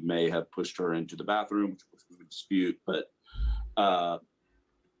he may have pushed her into the bathroom, which we would dispute, but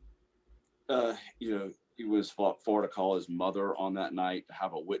he was far to call his mother on that night to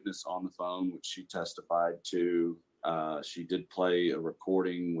have a witness on the phone, which she testified to. She did play a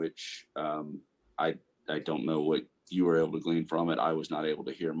recording, which I don't know what you were able to glean from it. I was not able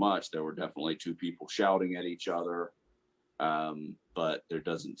to hear much. There were definitely two people shouting at each other. But there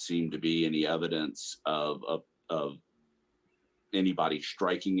doesn't seem to be any evidence of anybody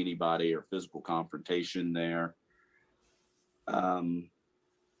striking anybody or physical confrontation there.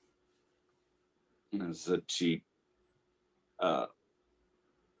 So she,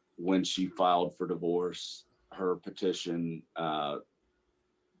 when she filed for divorce, her petition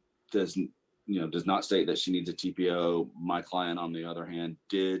does not state that she needs a TPO. My client, on the other hand,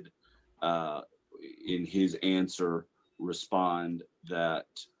 did in his answer respond that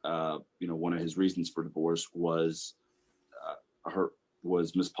one of his reasons for divorce was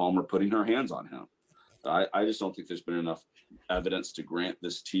Ms. Palmer putting her hands on him. I just don't think there's been enough evidence to grant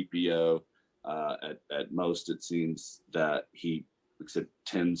this TPO. At most, it seems that he, like I said,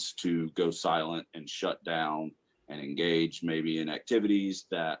 tends to go silent and shut down and engage maybe in activities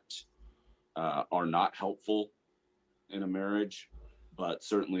that are not helpful in a marriage, but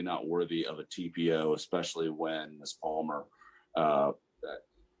certainly not worthy of a TPO, especially when Ms. Palmer,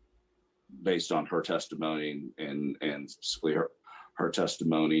 based on her testimony and specifically her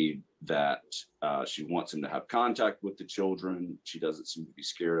testimony that she wants him to have contact with the children. She doesn't seem to be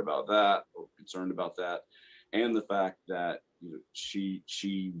scared about that or concerned about that. And the fact that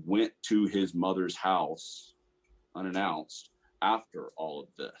she went to his mother's house unannounced after all of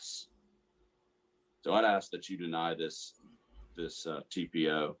this. So I'd ask that you deny this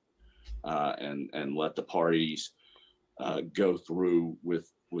TPO and let the parties go through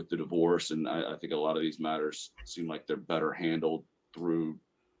with the divorce. And I think a lot of these matters seem like they're better handled through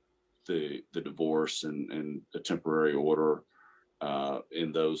the divorce and the temporary order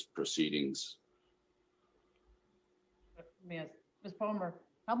in those proceedings. Ms. Palmer,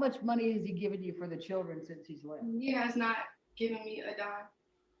 how much money has he given you for the children since he's left? He has not given me a dime.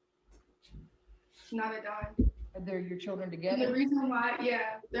 Not a dime. Are they your children And together? the reason why,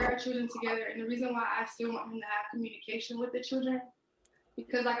 yeah, there are children together. And the reason why I still want him to have communication with the children,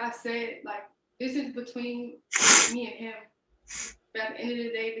 because like I said, like this is between me and him. But at the end of the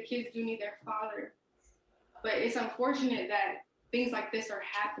day, the kids do need their father. But it's unfortunate that things like this are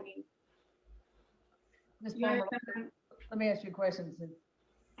happening. Ms. You Palmer, understand? let me ask you a question since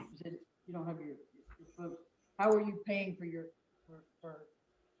you said you don't have your food. How are you paying for your for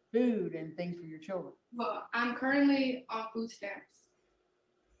food and things for your children? Well, I'm currently on food stamps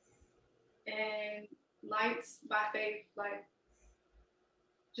and lights by faith, like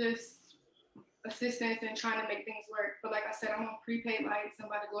just assistance and trying to make things work. But like I said, I'm on prepaid lights and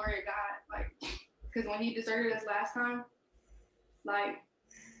by the glory of God, like, because when he deserted us last time, like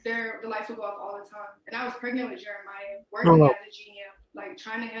the lights would go off all the time. And I was pregnant with Jeremiah, working as a GM, like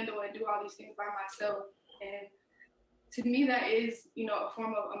trying to handle and do all these things by myself. And to me, that is, you know, a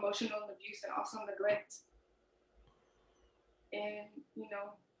form of emotional abuse and also neglect. And, you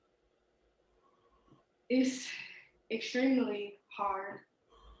know, it's extremely hard.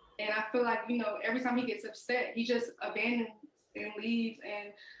 And I feel like, you know, every time he gets upset, he just abandons and leaves.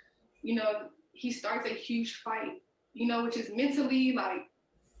 And, you know, he starts a huge fight, you know, which is mentally like,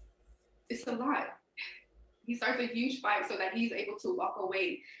 it's a lot. He starts a huge fight so that he's able to walk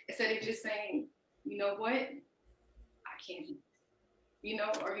away instead of just saying, you know what, I can't do this. You know,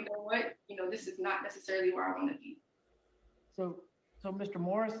 or you know what, you know, this is not necessarily where I want to be. So Mr.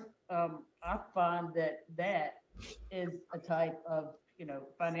 Morris, I find that is a type of, you know,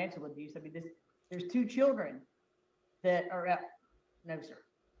 financial abuse. I mean, there's two children that are out. No, sir.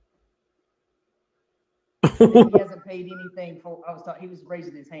 He hasn't paid anything for. He was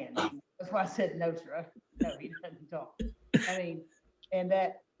raising his hand. That's why I said no, sir. No, he doesn't talk. I mean, and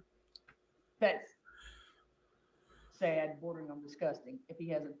that's sad, bordering on disgusting. If he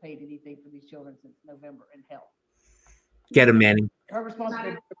hasn't paid anything for these children since November in health. Get him, Manning. Her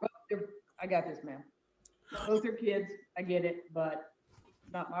responsibility. I got this, ma'am. Both are kids. I get it, but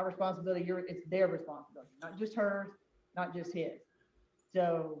it's not my responsibility. It's their responsibility, not just hers, not just his.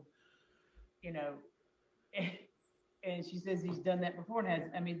 So, you know, and she says he's done that before and has.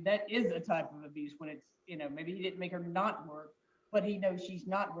 I mean, that is a type of abuse when it's, you know, maybe he didn't make her not work, but he knows she's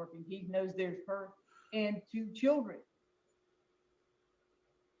not working. He knows there's her and two children,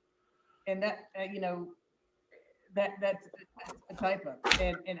 and that you know. That's a type of,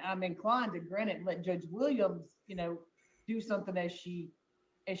 and I'm inclined to grant it and let Judge Williams, you know, do something as she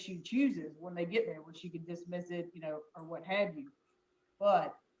chooses when they get there, where she can dismiss it, you know, or what have you.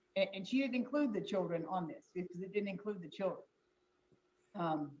 But and she didn't include the children on this because it didn't include the children.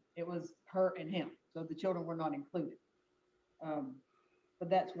 It was her and him, so the children were not included. But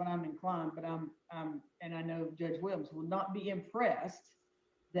that's what I'm inclined. But I'm and I know Judge Williams will not be impressed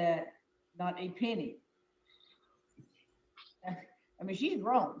that not a penny. I mean, she's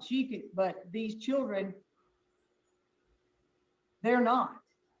grown. She could, but these children, they're not.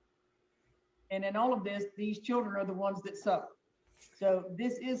 And in all of this, these children are the ones that suffer. So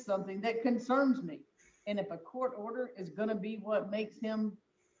this is something that concerns me. And if a court order is going to be what makes him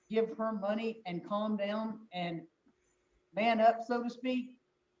give her money and calm down and man up, so to speak,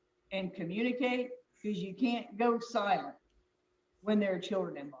 and communicate, because you can't go silent when there are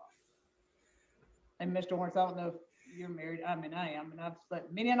children involved. And Mr. Lawrence, I don't know if you're married. I mean, I am, and I've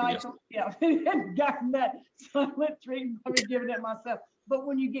slept many a night. Yes. Yeah, and gotten that silent treatment. I've been giving it myself. But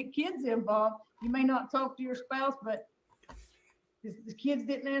when you get kids involved, you may not talk to your spouse, but the kids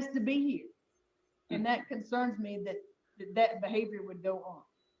didn't ask to be here, and that concerns me that behavior would go on.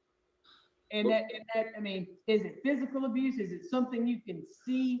 And that I mean, is it physical abuse? Is it something you can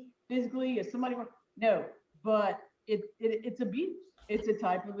see physically? Is somebody? No, but it's abuse. It's a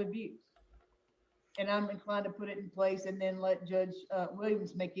type of abuse. And I'm inclined to put it in place and then let Judge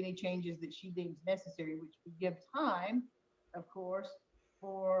Williams make any changes that she deems necessary, which would give time, of course,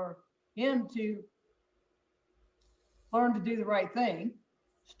 for him to learn to do the right thing,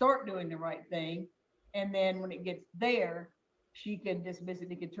 start doing the right thing, and then when it gets there, she can dismiss it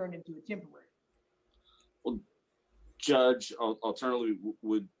and it can turn into a temporary. Well, Judge, alternatively,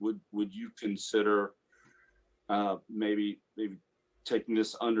 would you consider maybe taking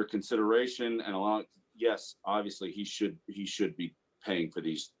this under consideration and allowing? Yes, obviously he should be paying for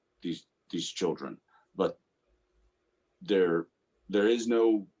these children, but there is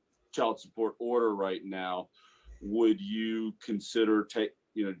no child support order right now. would you consider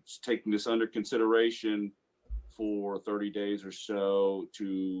taking this under consideration for 30 days or so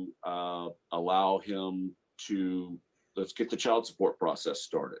to allow him to, let's get the child support process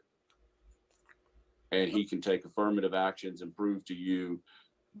started. And he can take affirmative actions and prove to you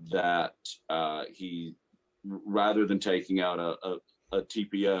that he, rather than taking out a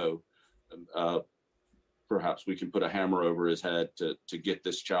TPO, perhaps we can put a hammer over his head to get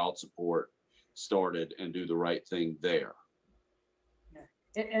this child support started and do the right thing there.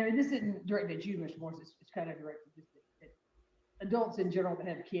 And this isn't directed at you, Mr. Morris, it's kind of directed just at adults in general that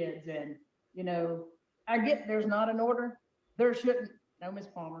have kids. And, you know, I get there's not an order. There shouldn't, no, Miss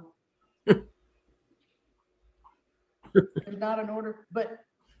Palmer. There's not an order, but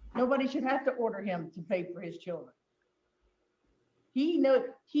nobody should have to order him to pay for his children. He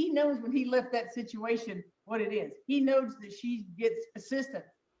knows when he left that situation what it is. He knows that she gets assistance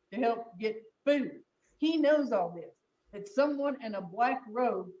to help get food. He knows all this. That someone in a black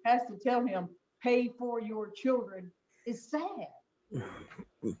robe has to tell him, pay for your children is sad.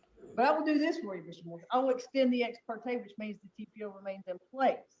 But I will do this for you, Mr. Morris. I will extend the ex parte, which means the TPO remains in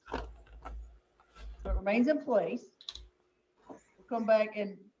place. So it remains in place. We'll come back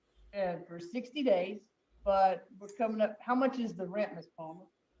and for 60 days, but we're coming up. How much is the rent, Ms. Palmer?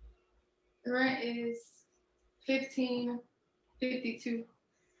 The rent is $15.52.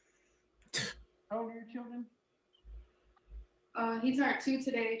 How old are your children? He turned 2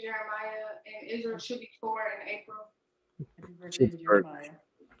 today, Jeremiah, and Israel should be 4 in April. Happy birthday, Jeremiah.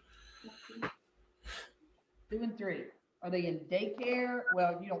 2 and 3. Are they in daycare?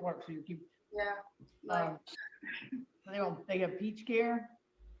 Well, you don't work, so you keep. Yeah. They have peach care.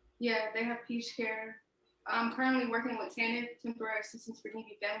 Yeah, they have peach care. I'm currently working with TANF, temporary assistance for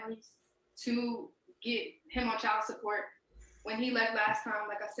needy families, to get him on child support. When he left last time,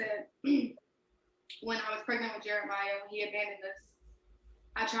 like I said, when I was pregnant with Jeremiah, he abandoned us.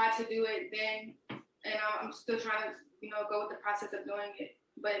 I tried to do it then, and I'm still trying to, go with the process of doing it.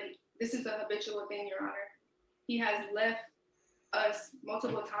 But this is a habitual thing, Your Honor. He has left us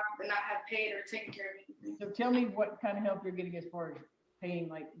multiple times and not have paid or taken care of anything. So tell me what kind of help you're getting as far as paying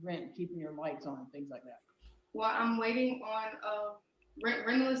like rent, keeping your lights on, things like that. Well, I'm waiting on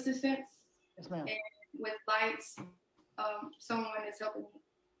rental assistance. Yes, ma'am. And with lights, someone is helping me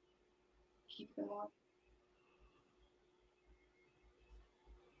keep them on.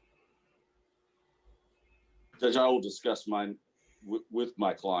 Judge, I will discuss mine with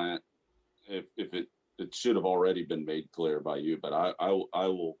my client if it should have already been made clear by you, but I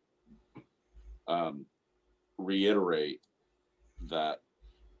will reiterate that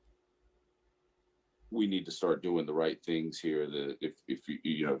we need to start doing the right things here. That if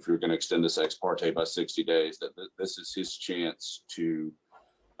you're going to extend this ex parte by 60 days, that this is his chance to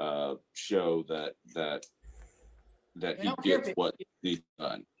show that he gets what he's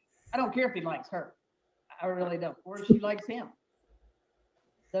done. I don't care if he likes her. I really don't. Or if she likes him.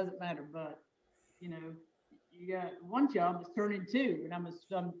 Doesn't matter. But you got one job that's turning 2, and I'm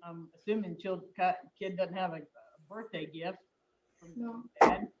assuming kid doesn't have a birthday gift from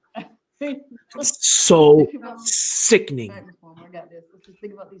dad. So sickening. Right, Ms. Palmer, I got this. Let's just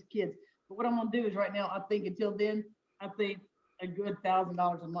think about these kids. But what I'm gonna do is right now, I think until then, I think a good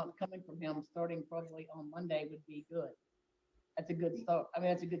 $1,000 a month coming from him, starting probably on Monday, would be good. That's a good start. I mean,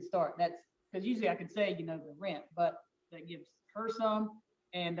 that's a good start. That's because usually I could say, the rent, but that gives her some,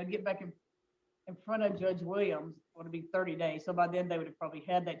 and they'll get back in front of Judge Williams. It'll be 30 days. So by then they would have probably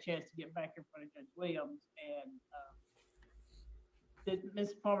had that chance to get back in front of Judge Williams. And did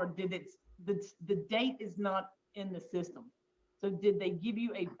Ms. Palmer, the date is not in the system. So did they give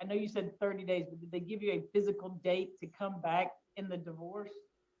you I know you said 30 days, but did they give you a physical date to come back in the divorce?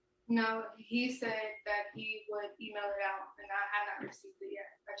 No, he said that he would email it out, and I have not received it yet.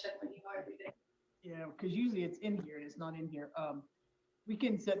 I check my email every day. Yeah, because usually it's in here and it's not in here. We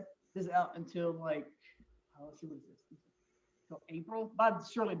can set this out until let's see, what is this? Until April,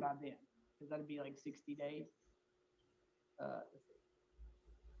 surely by then, because that'd be like 60 days. Let's see.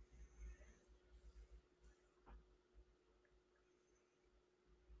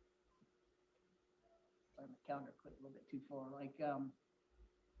 Sorry, my calendar clicked a little bit too far.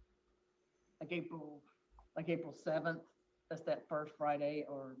 April 7th. That's that first Friday,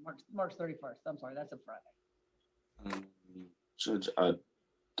 or March 31st. I'm sorry, that's a Friday. Judge, I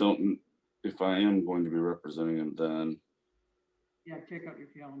don't. If I am going to be representing him, then yeah, check out your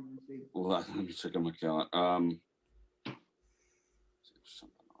calendar and see. Well, let me check on my calendar.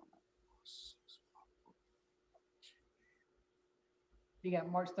 You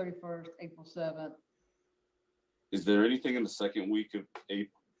got March 31st, April 7th. Is there anything in the second week of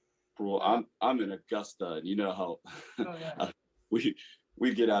April Well, I'm in Augusta, and you know how Oh, yeah.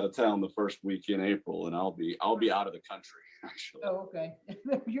 we get out of town the first week in April, and I'll be out of the country actually. Oh, okay.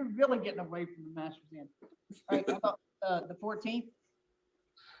 You're really getting away from the Masters in. All right, how about the 14th?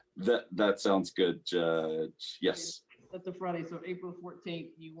 That sounds good, Judge. Yes, That's a Friday, so April 14th,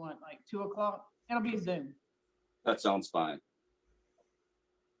 you want like 2 o'clock? It'll be Zoom. that sounds fine.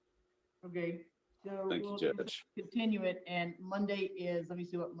 Okay, so Thank you, we'll Judge. continue it, and Monday is, let me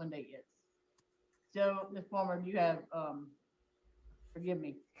see what Monday is. So, Ms. Palmer, you have, forgive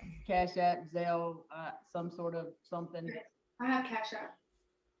me, Cash App, Zelle, some sort of something. I have Cash App.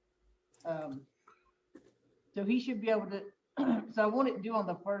 So he should be able to, so I want it due on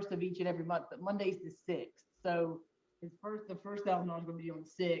the 1st of each and every month, but Monday's the 6th. So the first $1,000 is going to be on the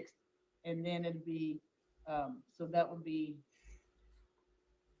 6th, and then it'd be, so that would be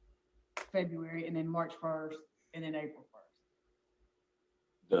February, and then March 1st, and then April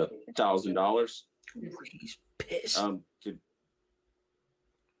 1st. The $1,000. He's pissed. Thank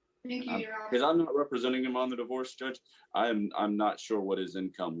you, Your Honor. Because I'm not representing him on the divorce, Judge. I'm not sure what his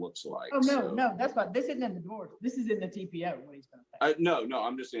income looks like. Oh, no, so- no, that's fine. This isn't in the divorce. This is in the TPO, what he's going to pay. No,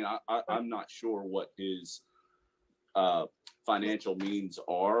 I'm just saying I'm not sure what his financial means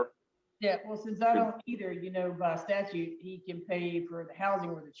are. Yeah, well, since I don't either, you know, by statute, he can pay for the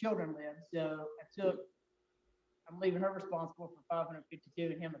housing where the children live. So I'm leaving her responsible for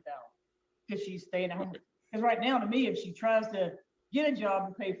 $552 and him $1,000 because she's staying at home. Because right now, to me, if she tries to get a job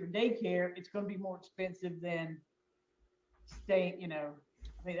and pay for daycare, it's going to be more expensive than staying. You know,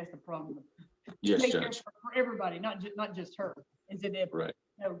 I think that's the problem. Yes, Daycare Judge. for everybody, not just her. Is that if Right.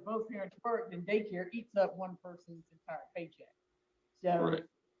 you know, both parents work, then daycare eats up one person's entire paycheck. So. Right.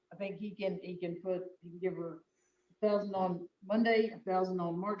 I think he can give her 1,000 on Monday, 1,000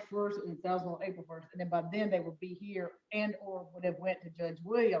 on March 1st, and 1,000 on April 1st. And then by then they will be here and or would have went to Judge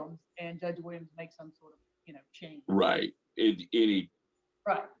Williams, and Judge Williams make some sort of, you know, change. Right.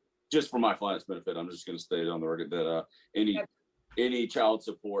 Right. Just for my client's benefit, I'm just going to state on the record that any child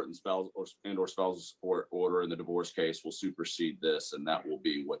support and spousal support order in the divorce case will supersede this, and that will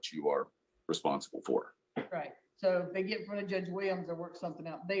be what you are responsible for. Right. So if they get in front of Judge Williams or work something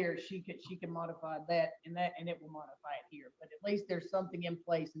out there, she can modify that, and it will modify it here. But at least there's something in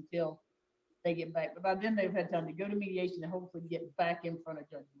place until they get back. But by then they've had time to go to mediation and hopefully get back in front of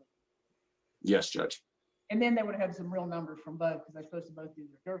Judge Williams. Yes, Judge. And then they would have some real numbers from both, because they're supposed to both do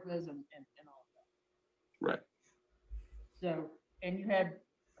their DERFAs and all of that. Right. So, and you had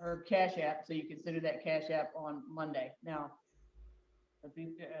her Cash App, so you consider that Cash App on Monday. Now,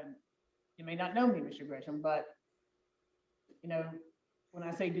 you may not know me, Mr. Gresham, but you know, when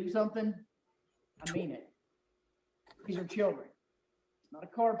I say do something, I mean it. These are children. It's not a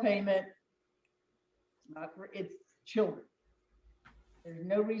car payment. It's children. There's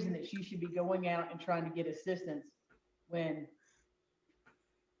no reason that she should be going out and trying to get assistance when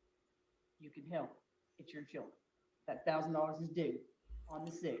you can help. It's your children. That $1,000 is due on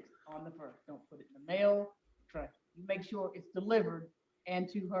the 6th, on the 1st. Don't put it in the mail. You make sure it's delivered and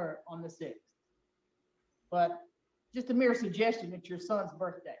to her on the 6th. But just a mere suggestion, it's your son's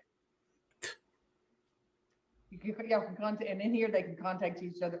birthday. Y'all can contact, and in here they can contact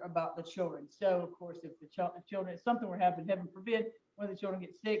each other about the children. So of course, if the children, if something were to happen, heaven forbid, when the children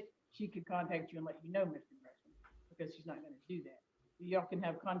get sick, she could contact you and let you know, Mr. Gresham, because she's not going to do that. Y'all can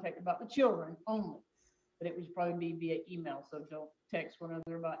have contact about the children only, but it would probably be via email. So don't text one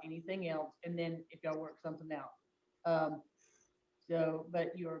another about anything else. And then if y'all work something out.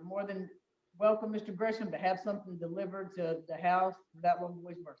 But you're more than welcome, Mr. Gresham, to have something delivered to the house for that little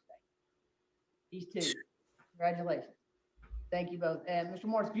boy's birthday. These two. Congratulations. Thank you both. And Mr.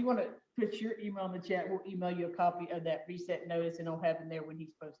 Morris, if you want to put your email in the chat, we'll email you a copy of that reset notice, and it'll have in there when he's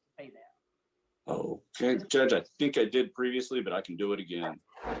supposed to pay that. Okay, Judge, I think I did previously, but I can do it again.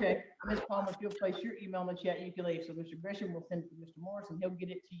 Okay. Ms. Palmer, if you'll place your email in the chat, you can leave. So Mr. Gresham will send it to Mr. Morris, and he'll get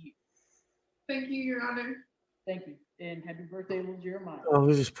it to you. Thank you, Your Honor. Thank you. And happy birthday, little Jeremiah. Oh,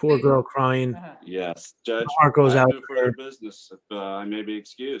 this poor girl crying. Yes, Judge. My heart goes I have out no to further her. business, if I may be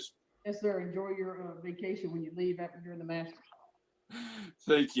excused. Yes, sir. Enjoy your vacation when you leave after doing the Masters.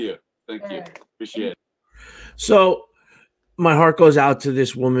 Thank you. Thank you. right. Appreciate it. So my heart goes out to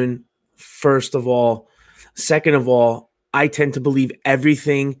this woman, first of all. Second of all, I tend to believe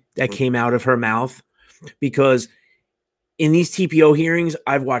everything that came out of her mouth, because in these TPO hearings,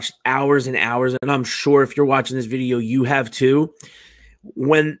 I've watched hours and hours, and I'm sure if you're watching this video, you have too.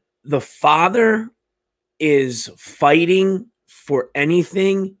 When the father is fighting for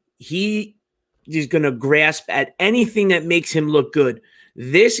anything, he is going to grasp at anything that makes him look good.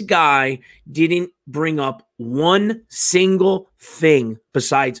 This guy didn't bring up one single thing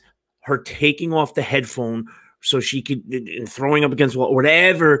besides her taking off the headphone so she could, and throwing up against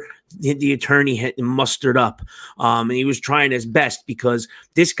whatever the attorney had mustered up. And he was trying his best because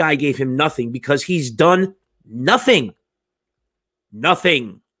this guy gave him nothing because he's done nothing.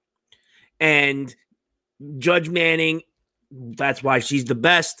 Nothing. And Judge Manning, that's why she's the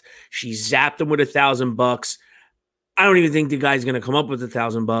best. She zapped him with $1,000. I don't even think the guy's going to come up with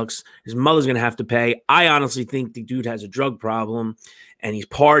 $1,000. His mother's going to have to pay. I honestly think the dude has a drug problem and he's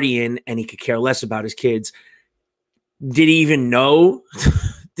partying and he could care less about his kids. Did he even know?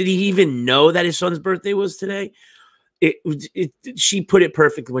 Did he even know that his son's birthday was today? She put it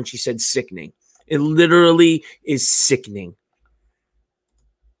perfectly when she said sickening. It literally is sickening.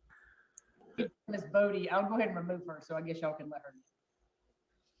 Miss Bodie, I'll go ahead and remove her, so I guess y'all can let her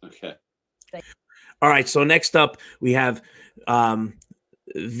know. Okay. All right, so next up we have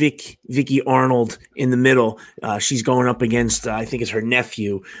Vicky Arnold in the middle. She's going up against, I think it's her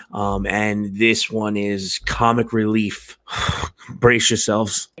nephew, and this one is comic relief. Brace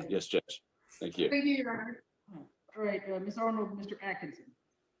yourselves. Yes, Judge. Thank you. Thank you, Your Honor. All right, Ms. Arnold, Mr. Atkinson.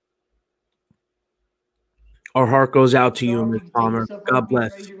 Our heart goes out to Ms. you, Arnold, Ms. you can take Palmer. yourself God off mute,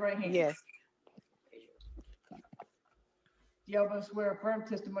 bless. raise your right hand. Yes. Do y'all both swear affirm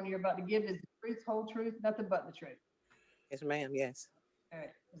testimony you're about to give is the truth, whole truth, nothing but the truth? Yes, ma'am. Yes. All right,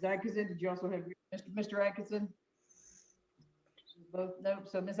 Ms. Atkinson, did you also have Mr. Atkinson? Both, no.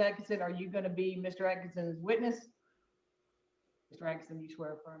 So Ms. Atkinson, are you going to be Mr. Atkinson's witness? Mr. Atkinson, you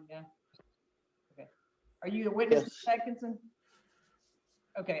swear affirm, yeah? Okay. Are you the witness, Yes. Ms. Atkinson?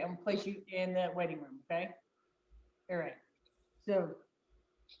 Okay, I'm gonna place you in the waiting room, okay? All right. So,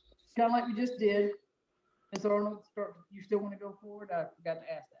 kind of like we just did, Ms. Arnold, you still want to go forward? I forgot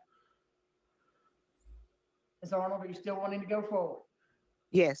to ask that. Ms. Arnold, are you still wanting to go forward?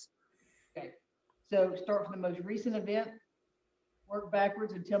 Yes. Okay, so start from the most recent event, work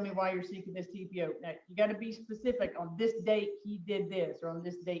backwards and tell me why you're seeking this TPO. Now, you got to be specific on this date he did this, or on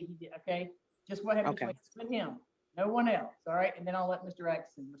this date he did, okay? Just what happened Okay. between him, no one else, all right? And then I'll let Mr.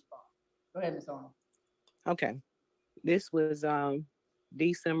 Atkinson respond. Go ahead, Ms. Arnold. Okay. This was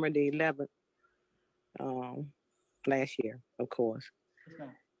December the 11th last year, of course. Yes,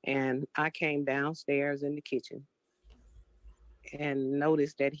 ma'am. And I came downstairs in the kitchen and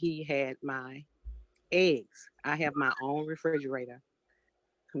noticed that he had my eggs. I have my own refrigerator.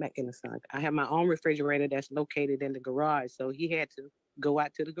 Come back in the sun. I have my own refrigerator that's located in the garage. So he had to go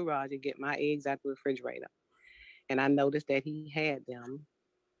out to the garage and get my eggs out the refrigerator. And I noticed that he had them.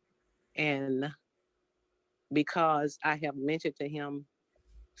 And because I have mentioned to him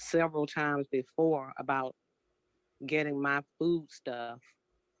several times before about getting my food stuff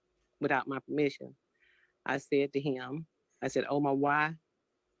without my permission, I said to him, I said, Omar, why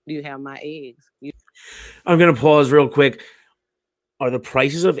do you have my eggs? I'm going to pause real quick. Are the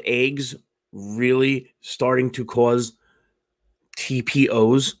prices of eggs really starting to cause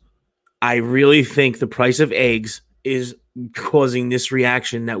TPOs? I really think the price of eggs is causing this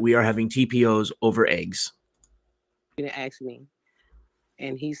reaction that we are having TPOs over eggs. He asked me,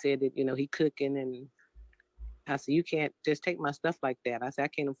 and he said that, he cooking, and I said, you can't just take my stuff like that. I said, I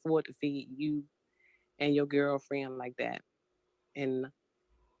can't afford to feed you and your girlfriend like that. And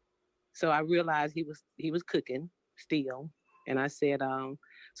so I realized he was cooking still. And I said,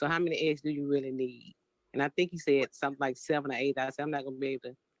 so how many eggs do you really need? And I think he said something like 7 or 8. I said, I'm not going to be able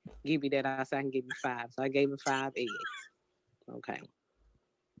to give you that. I said, I can give you 5. So I gave him 5 eggs. Okay.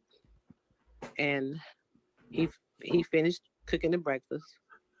 And he finished cooking the breakfast.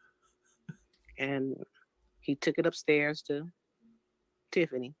 And he took it upstairs to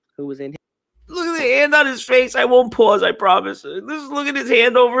Tiffany, who was in. Look at the hand on his face. I won't pause, I promise. Just look at his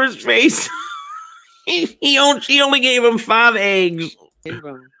hand over his face. She only gave him 5 eggs. His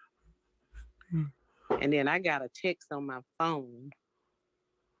room. And then I got a text on my phone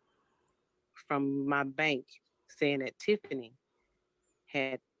from my bank saying that Tiffany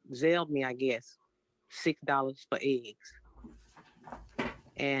had Zelled me, I guess, $6 for eggs.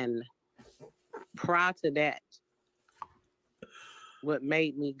 And prior to that, what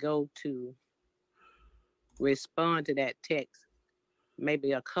made me go to respond to that text,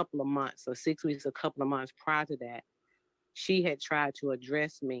 maybe a couple of months or 6 weeks, a couple of months prior to that, she had tried to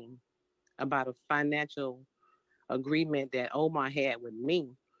address me about a financial agreement that Omar had with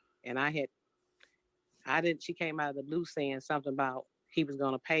me. And she came out of the blue saying something about he was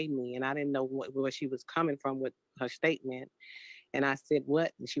going to pay me. And I didn't know where she was coming from with her statement. And I said,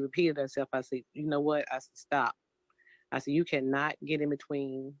 what? And she repeated herself. I said, you know what? I said, stop. I said, you cannot get in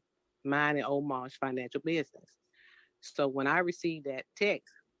between mine and Omar's financial business. So when I received that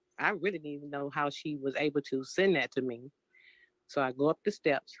text, I really didn't even know how she was able to send that to me. So I go up the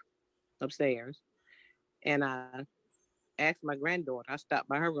steps upstairs, and I asked my granddaughter. I stopped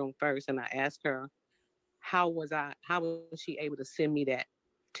by her room first, and I asked her how was she able to send me that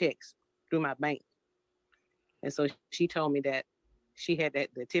text through my bank. And so she told me that that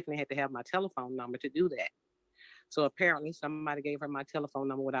Tiffany had to have my telephone number to do that. So apparently somebody gave her my telephone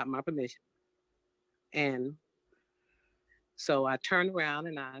number without my permission. And so I turned around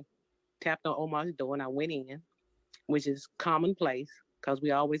and I tapped on Omar's door and I went in, which is commonplace because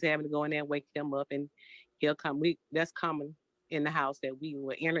we always having to go in there and wake him up and he'll come. That's common in the house that we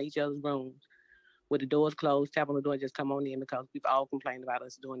will enter each other's rooms with the doors closed, tap on the door, and just come on in because we've all complained about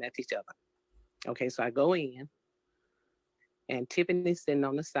us doing that to each other. Okay, so I go in and Tiffany's sitting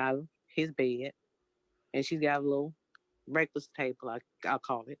on the side of his bed and she's got a little breakfast table, I'll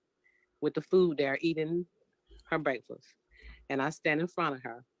call it, with the food there, eating her breakfast. And I stand in front of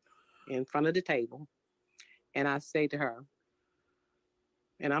her, in front of the table, and I say to her,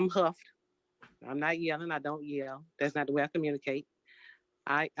 and I'm huffed, I'm not yelling, I don't yell. That's not the way I communicate.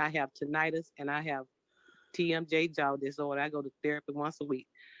 I have tinnitus and I have TMJ jaw disorder. I go to therapy once a week.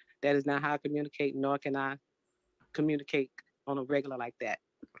 That is not how I communicate, nor can I communicate on a regular like that.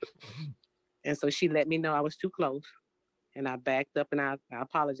 And so she let me know I was too close. And I backed up and I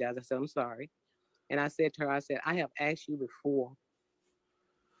apologized. I said, I'm sorry. And I said to her, I have asked you before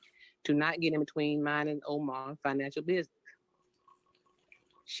to not get in between mine and Omar financial business.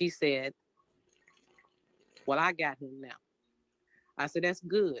 She said, well, I got him now. I said, that's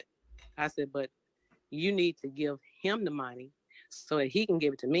good. I said, but you need to give him the money so that he can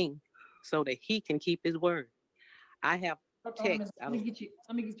give it to me so that he can keep his word. I have text. Let me get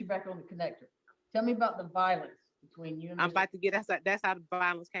you back on the connector. Tell me about the violence between you and I'm about to get, that's how the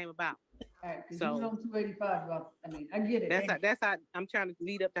violence came about. All right, because you was on 285. Well, I mean, I get it. That's how I'm trying to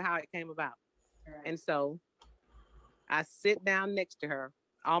lead up to how it came about. All right. And so I sit down next to her,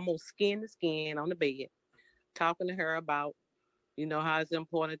 almost skin to skin on the bed, talking to her about, you know, how it's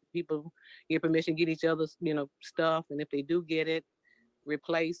important that people get permission, get each other's, you know, stuff. And if they do get it,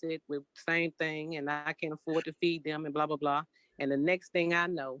 replace it with the same thing. And I can't afford to feed them and blah, blah, blah. And the next thing I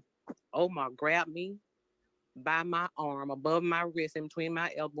know, Omar grabbed me by my arm, above my wrist, in between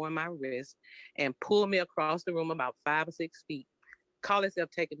my elbow and my wrist, and pulled me across the room about 5 or 6 feet. Called himself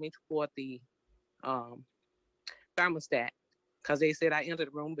taking me toward the thermostat because they said I entered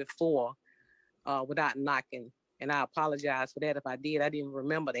the room before without knocking. And I apologize for that. If I did, I didn't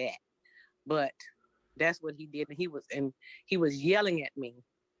remember that. But that's what he did. And he was yelling at me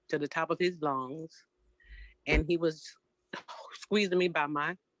to the top of his lungs. And he was squeezing me by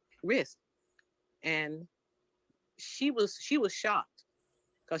my wrist. And she was shocked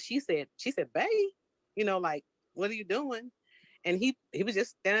because she said, babe, you know, like, what are you doing? And he was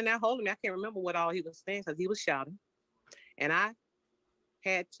just standing there holding me. I can't remember what all he was saying because he was shouting. And I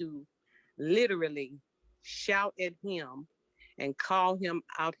had to literally shout at him and call him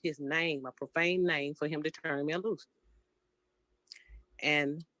out his name, a profane name, for him to turn me loose.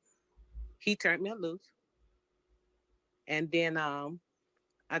 And he turned me loose. And then I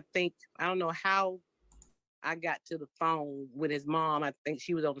don't know how I got to the phone with his mom. I think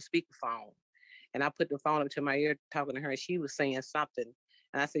she was on the speakerphone. And I put the phone up to my ear talking to her, and she was saying something.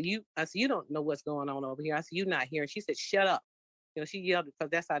 And I said, you don't know what's going on over here. I said, you're not here. And she said, shut up. You know, she yelled because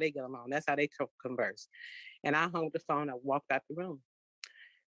that's how they get along. That's how they converse. And I hung the phone. I walked out the room.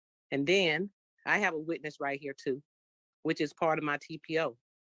 And then I have a witness right here too, which is part of my TPO.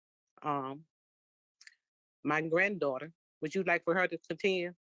 My granddaughter. Would you like for her to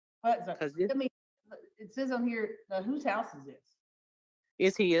continue? It says on here, whose house is this?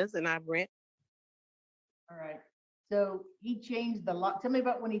 It's his, and I rent. All right. So he changed the lock. Tell me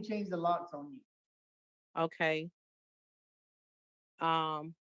about when he changed the locks on you. Okay.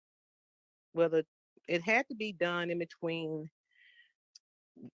 Well, it had to be done in between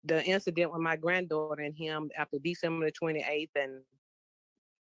the incident with my granddaughter and him after December the 28th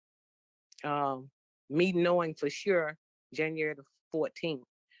and me knowing for sure January the 14th.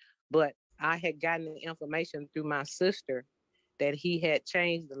 But I had gotten the information through my sister that he had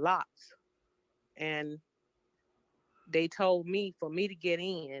changed the locks. And they told me for me to get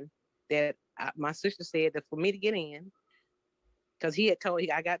in, that my sister said that for me to get in, because he had told,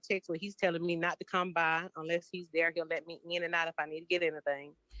 I got text where he's telling me not to come by unless he's there. He'll let me in and out if I need to get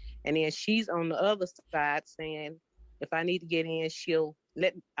anything. And then she's on the other side saying, if I need to get in, she'll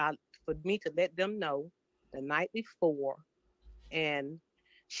for me to let them know the night before, and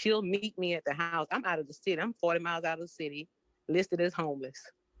she'll meet me at the house. I'm out of the city. I'm 40 miles out of the city, listed as homeless.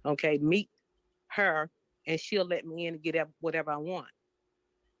 Okay, meet her, and she'll let me in and get whatever I want.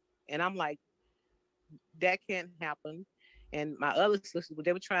 And I'm like, that can't happen. And my other sisters,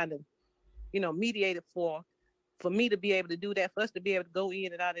 they were trying to mediated for me to be able to do that, for us to be able to go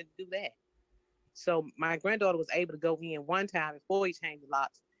in and out and do that. So my granddaughter was able to go in one time before he changed the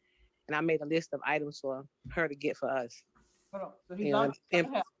locks, and I made a list of items for her to get for us. Hold on. So he locked you out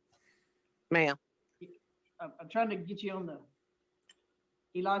of the house. Ma'am. I'm trying to get you on the.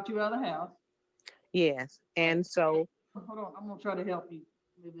 He locked you out of the house. Yes, and so. Hold on. I'm gonna try to help you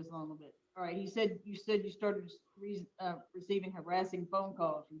move this along a little bit. All right. You said you started receiving harassing phone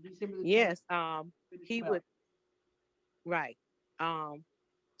calls from December the 20th. Yes. He would. Right.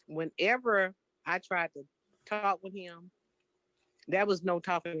 Whenever I tried to talk with him, there was no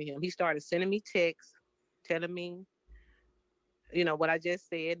talking to him. He started sending me texts, telling me, what I just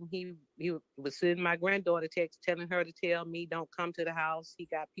said. And he was sending my granddaughter texts, telling her to tell me, don't come to the house. He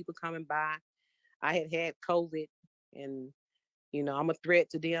got people coming by. I had COVID, and I'm a threat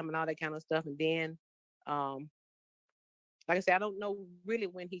to them and all that kind of stuff. And then, like I said, I don't know really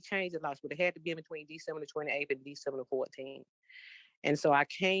when he changed the locks, but it had to be in between December the 28th and December the 14th. And so I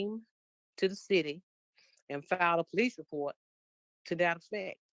came to the city and filed a police report to that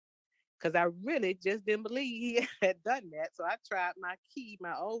effect, because I really just didn't believe he had done that. So I tried my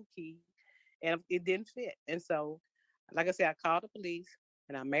old key, and it didn't fit. And so, like I said, I called the police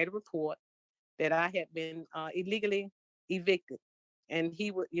and I made a report that I had been illegally evicted. And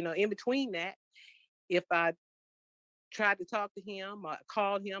he would, in between that, if I tried to talk to him or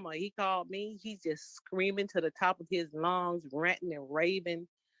called him or he called me, he's just screaming to the top of his lungs, ranting and raving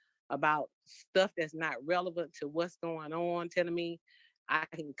about stuff that's not relevant to what's going on, telling me I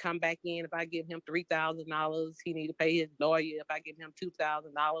can come back in if I give him $3,000. He need to pay his lawyer if I give him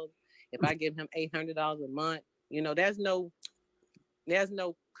 $2,000. If I give him $800 a month, there's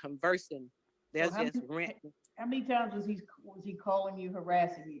no conversing. There's just ranting. How many times was he calling you,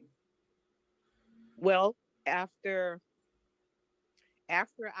 harassing you? Well, after I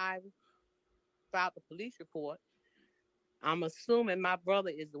filed the police report, I'm assuming my brother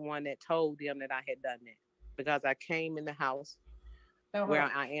is the one that told them that I had done that, because I came in the house where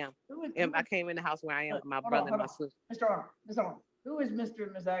I am. I came in the house where I am with my brother and my sister. Mr. Arnold, who is Mr.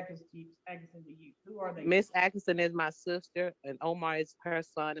 and Ms. Atkinson to you? Who are they? Miss Atkinson is my sister, and Omar is her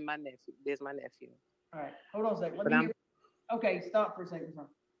son, and my nephew. There's my nephew. All right, hold on a second. Okay, stop for a second.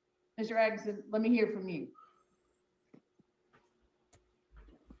 Mr. Atkinson, let me hear from you.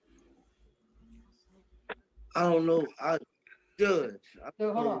 I don't know. Judge.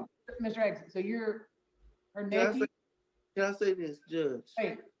 So hold on, Mr. Atkinson. So you're her nephew? Can I say this, Judge?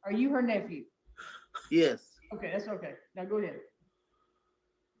 Hey, are you her nephew? Yes. Okay, that's okay. Now go ahead.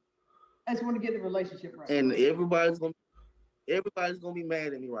 I just want to get the relationship right. And everybody's gonna be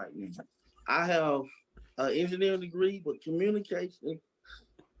mad at me right now. I have an engineering degree, but communication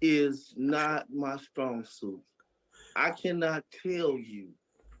is not my strong suit. I cannot tell you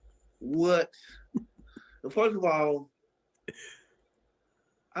what. First of all,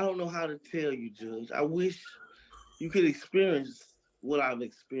 I don't know how to tell you, Judge. I wish you could experience what I've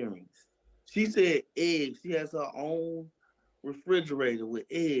experienced. She said eggs. She has her own refrigerator with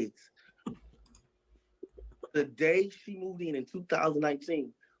eggs. The day she moved in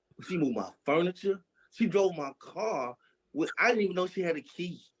 2019, she moved my furniture. She drove my car. I didn't even know she had a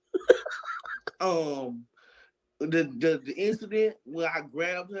key. The incident where I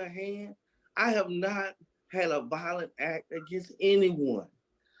grabbed her hand, I have not had a violent act against anyone.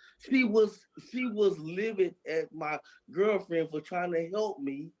 She was livid at my girlfriend for trying to help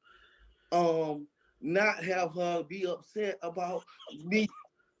me, not have her be upset about me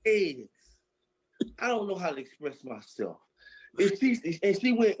eggs. I don't know how to express myself. And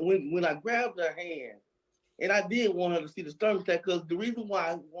she went when I grabbed her hand, and I did want her to see the thermostat, because the reason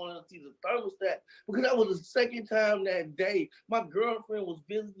why I wanted her to see the thermostat, because that was the second time that day my girlfriend was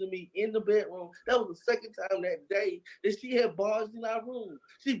visiting me in the bedroom. That was the second time that day that she had barged in our room.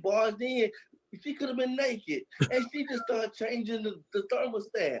 She barged in. She could have been naked, and she just started changing the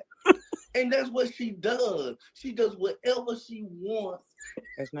thermostat. And that's what she does. She does whatever she wants.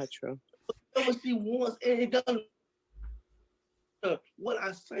 That's not true. Whatever she wants, and it doesn't. What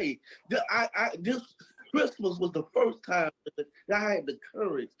I say, this Christmas was the first time that I had the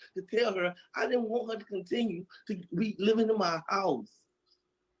courage to tell her I didn't want her to continue to be living in my house.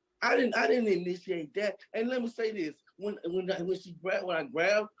 I didn't initiate that. And let me say this: when I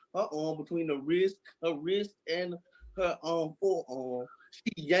grabbed her arm between her wrist and her forearm,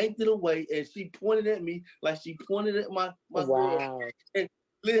 she yanked it away and she pointed at me like she pointed at my wow. And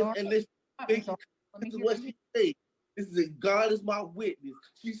listen, this is what she said. This is God is my witness.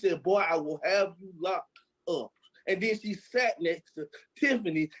 She said, "Boy, I will have you locked up." And then she sat next to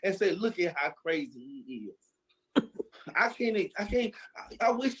Tiffany and said, "Look at how crazy he is."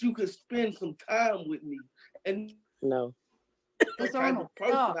 I wish you could spend some time with me. And No. Miss type Arnold, of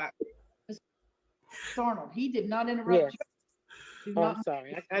person stop. I Miss Arnold, he did not interrupt Yes. you. Do Oh, not I'm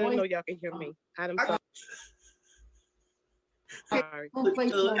sorry. make I didn't know noise. y'all can hear me. I'm I sorry. Sorry. Don't play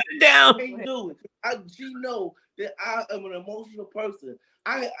slow. Down. can't do it. She know that I am an emotional person.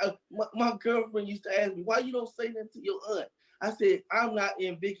 My girlfriend used to ask me, why you don't say that to your aunt? I said, I'm not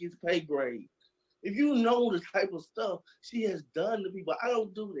in Vicky's pay grade. If you know the type of stuff she has done to people, I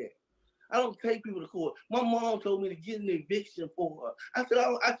don't do that. I don't take people to court. My mom told me to get an eviction for her. I said,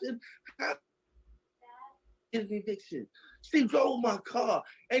 how get an eviction? She drove my car.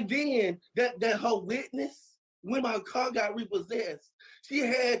 And then that her witness, when my car got repossessed, she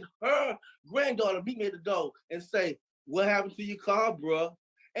had her granddaughter meet me at the door and say, what happened to your car, bruh?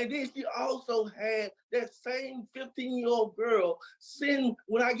 And then she also had that same 15-year-old girl send,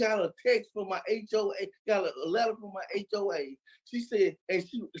 when I got a text from my HOA, got a letter from my HOA. She said, and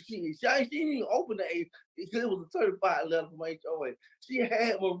she didn't even open the A because it was a certified letter from my HOA. She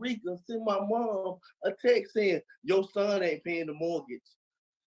had Marika send my mom a text saying, your son ain't paying the mortgage.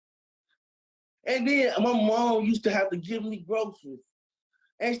 And then my mom used to have to give me groceries.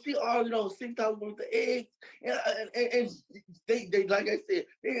 And she argued on $6 worth of eggs. And they, like I said,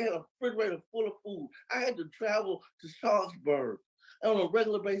 they had a refrigerator full of food. I had to travel to Sharpsburg on a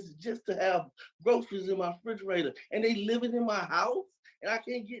regular basis just to have groceries in my refrigerator. And they living in my house, and I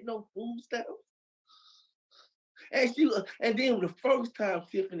can't get no food stamps. And then the first time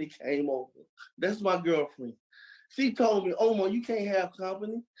Tiffany came over, that's my girlfriend. She told me, Omar, you can't have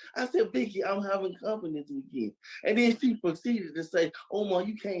company. I said, Vicky, I'm having company this weekend. And then she proceeded to say, Omar,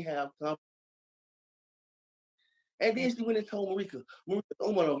 you can't have company. And then she went and told Marika,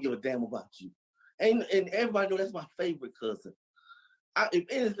 Omar don't give a damn about you. And everybody know that's my favorite cousin. If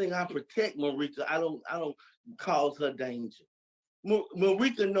anything, I protect Marika. I don't cause her danger.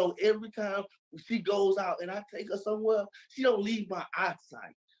 Marika know every time she goes out and I take her somewhere, she don't leave my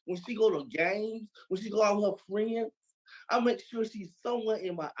eyesight. When she go to games, when she go out with her friends, I make sure she's somewhere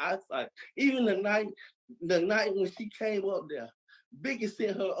in my eyesight. Even the night when she came up there, Vicky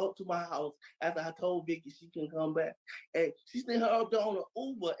sent her up to my house after I told Vicky she can come back. And she sent her up there on an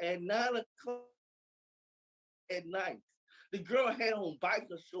Uber at 9 o'clock at night. The girl had on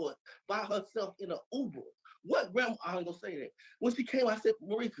biker shorts by herself in an Uber. What grandma? I ain't gonna say that. When she came, I said,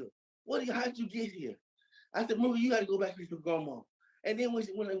 Marika, how'd you get here? I said, Marika, you gotta go back to your grandma. And then when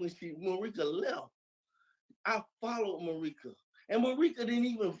Marika left, I followed Marika. And Marika didn't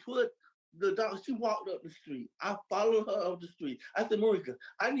even put the dog, she walked up the street. I followed her up the street. I said, Marika,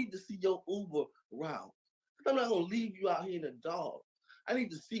 I need to see your Uber route. I'm not gonna leave you out here in the dark. I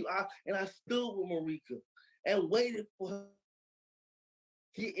need to see you. And I stood with Marika and waited for her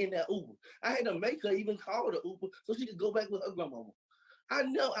to get in that Uber. I had to make her even call the Uber so she could go back with her grandmama. I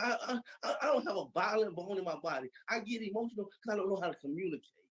know I don't have a violent bone in my body. I get emotional because I don't know how to communicate.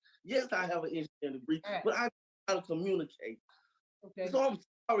 Yes, I have an engineering degree, but I know how to communicate. Okay. So I'm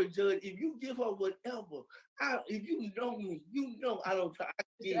sorry, Judge. If you give her whatever, if you know me, you know I don't try.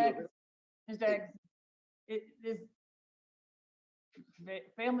 Mr. Atkinson,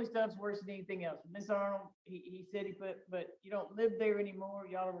 family stuff's worse than anything else. Miss Arnold, he said but you don't live there anymore.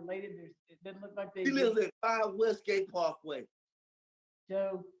 Y'all are related. It doesn't look like they. He lives at 5 Westgate Parkway.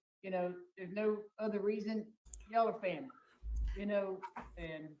 So, there's no other reason. Y'all are family, and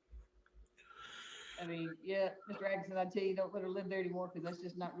I mean, yeah, Mr. Atkinson, I tell you, don't let her live there anymore because that's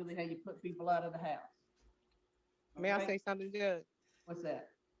just not really how you put people out of the house. May I say something, Judge? What's that?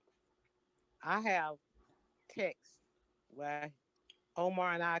 I have texts where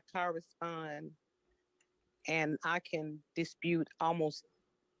Omar and I correspond, and I can dispute almost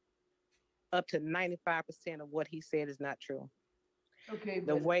up to 95% of what he said is not true. Okay.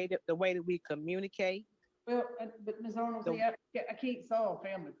 The way that we communicate. Well, but Ms. Arnold, I can't solve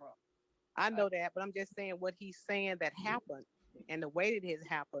family problems. I know that, but I'm just saying what he's saying that happened and the way that it has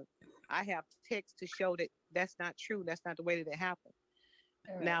happened. I have text to show that that's not true. That's not the way that it happened.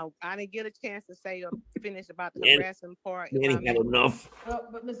 Right. Now, I didn't get a chance to say or finish about the harassing part. Man, he had enough. Well,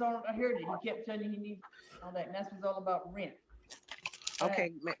 but Ms. Arnold, I heard it. He kept telling you he needs all that, and that's what's all about rent.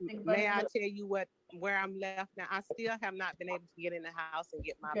 Okay, may I tell you where I'm left now? I still have not been able to get in the house and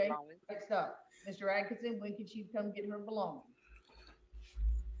get my belongings. Stop. Mr. Atkinson, when can she come get her belongings?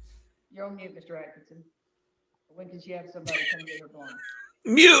 You're on mute, Mr. Atkinson. When can she have somebody come get her belongings?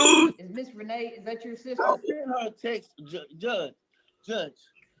 Mute. Is Miss Renee, is that your sister? I'll send her a text, Judge.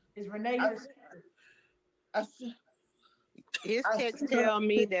 Is Renee your sister? His text tell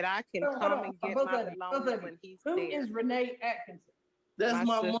me that I can come and get my belongings when he's there. Who is Renee Atkinson? That's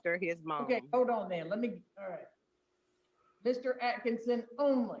my sister, his mom. Okay, hold on then. All right. Mr. Atkinson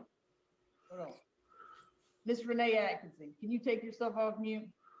only. Hold on. Miss Renee Atkinson, can you take yourself off mute?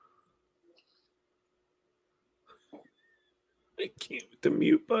 I can't with the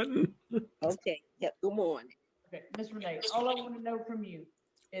mute button. Okay. Yep. Good morning. Okay, Miss Renee, all I want to know from you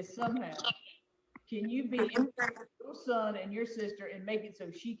is somehow, can you be in your son and your sister and make it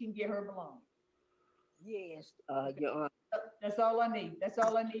so she can get her belongings? Yes, Your Honor. That's all I need. That's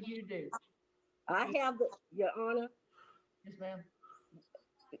all I need you to do. I have the, Your Honor. Yes, ma'am.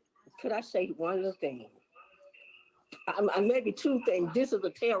 Could I say one little thing? Maybe two things. This is a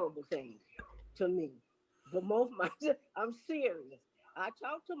terrible thing to me. But I'm serious. I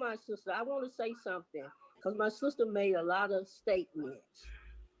talked to my sister. I want to say something because my sister made a lot of statements.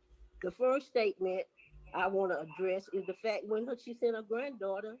 The first statement I want to address is the fact when she sent her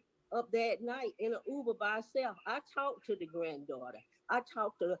granddaughter up that night in an Uber by herself. I talked to the granddaughter. I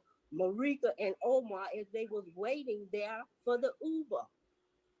talked to Marika and Omar as they was waiting there for the Uber.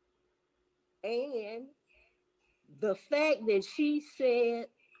 And the fact that she said,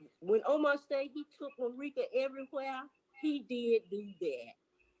 when Omar said he took Marika everywhere, he did do that.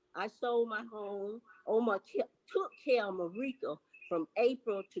 I sold my home. Omar took care of Marika from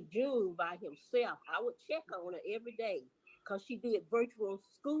April to June by himself. I would check on her every day because she did virtual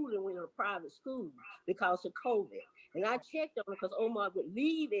schooling in a private school because of COVID. And I checked on her because Omar would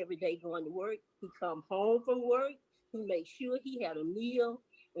leave every day going to work. He'd come home from work. He made sure he had a meal.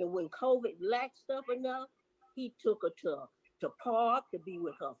 And when COVID laxed up enough, he took her to park to be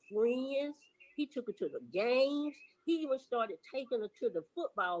with her friends. He took her to the games. He even started taking her to the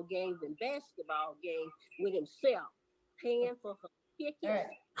football games and basketball games with himself, paying for her tickets,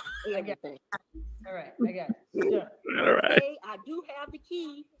 everything. All right, I got it. All right. Okay, I do have the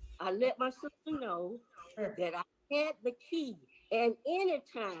key. I let my sister know that I had the key. And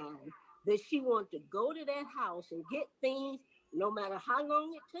anytime that she wanted to go to that house and get things, no matter how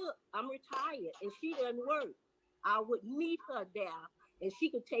long it took, I'm retired and she doesn't work. I would meet her there and she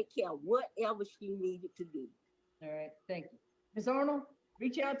could take care of whatever she needed to do. All right, thank you. Ms. Arnold,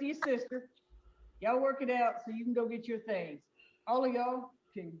 reach out to your sister. Y'all work it out so you can go get your things. All of y'all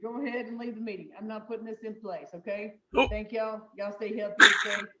can go ahead and leave the meeting. I'm not putting this in place, okay? Oh. Thank y'all. Y'all stay healthy and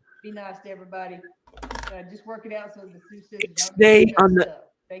safe. Be nice to everybody. Just work it out so the two sisters don't Stay get on the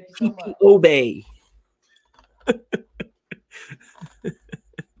up. Thank you so much. TPO bay.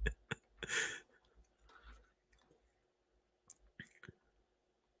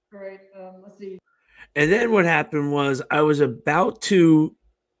 All right, let's see. And then what happened was I was about to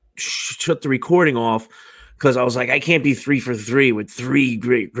shut the recording off because I was like, I can't be 3 for 3 with 3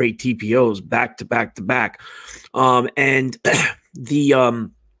 great TPOs back to back to back. And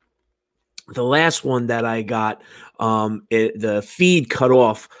the last one that I got, the feed cut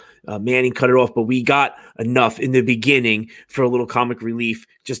off. Manning cut it off, but we got enough in the beginning for a little comic relief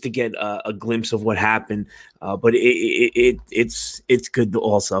just to get a glimpse of what happened. But it's good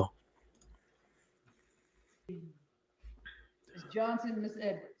also. Ms. Johnson, Ms.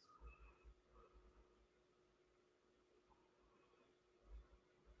 Edwards.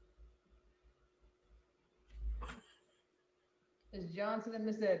 Ms. Johnson and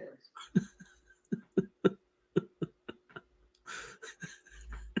Ms. Edwards.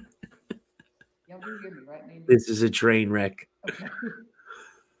 Y'all do hear me, right, Mandy? This is a train wreck. Okay.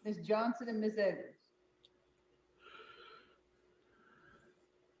 Ms. Johnson and Ms. Edwards.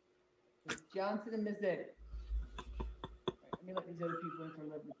 Ms. Johnson and Ms. Edwards. All right, let me let these other people in for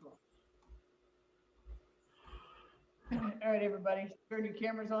 11 o'clock. All right, everybody, turn your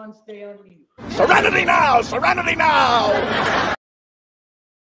cameras on, stay on mute. Serenity now! Serenity now!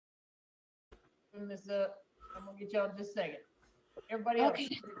 I'm gonna get y'all in just a second. Everybody else,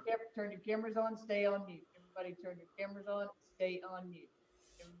 turn your cameras on, stay on mute. Everybody turn your cameras on, stay on mute.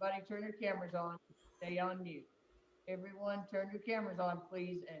 Everybody turn your cameras on, stay on mute. Everyone turn your cameras on,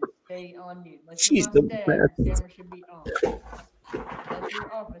 please, and stay on mute. Unless you're on staff, your camera should be on. Unless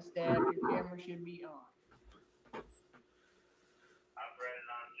you're office staff, your camera should be on.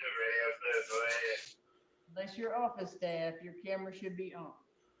 Unless you're office staff, your camera should be on.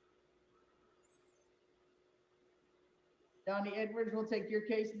 Donnie Edwards will take your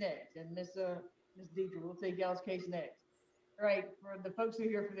case next, and Miss Deidre will take y'all's case next. All right, for the folks who are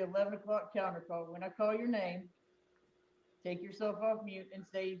here for the 11 o'clock counter call, when I call your name, take yourself off mute and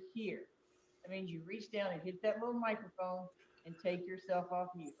say here. That means you reach down and hit that little microphone and take yourself off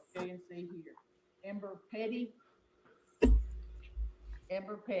mute, okay, and say here. Amber Petty,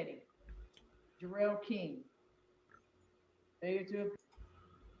 Jarrell King, failure to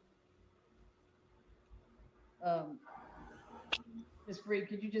Ms. Freed,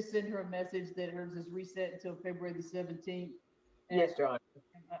 could you just send her a message that hers is reset until February the 17th? Yes, Your Honor.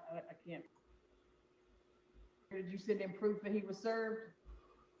 I can't. Did you send him proof that he was served?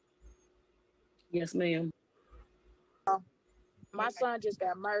 Yes, ma'am. My son just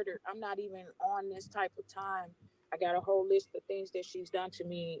got murdered. I'm not even on this type of time. I got a whole list of things that she's done to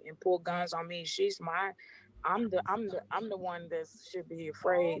me and pulled guns on me. I'm the one that should be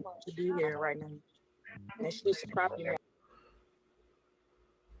afraid to be here right now. And she's property.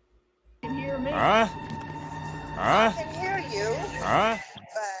 Can you hear me? I can hear you,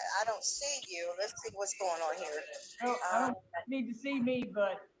 but I don't see you. Let's see what's going on here. No, I don't need to see me,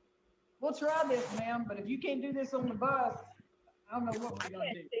 but we'll try this, ma'am. But if you can't do this on the bus, I don't know what we're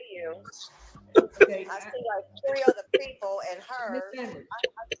gonna do. See you. Okay. I see like 3 other people and her. Miss Edwards.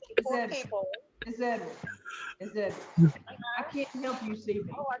 I see 4 people. Miss Edwards. Miss Edwards. I can't help you see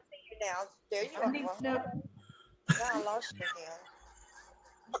me. Oh, I see you now. There you I need are. to know. Now I lost you again.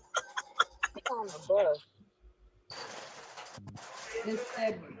 On the bus. Miss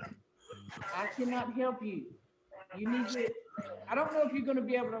Edwards. I cannot help you. You need to. I don't know if you're going to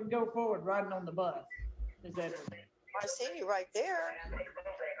be able to go forward riding on the bus, Miss Edwards. I see you right there.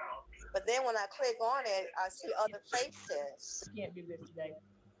 But then when I click on it, I see other faces. I can't do this today.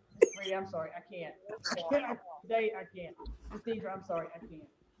 Free, I'm sorry, I can't. Today, I can't. Miss Deidre, I'm sorry,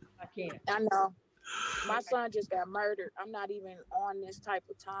 I can't. I know. My son just got murdered. I'm not even on this type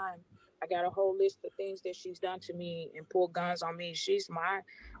of time. I got a whole list of things that she's done to me and pulled guns on me.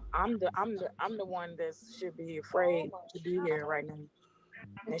 I'm the one that should be afraid to be here right now.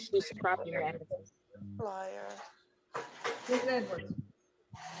 And she's property manager. Liar. Miss Edwards.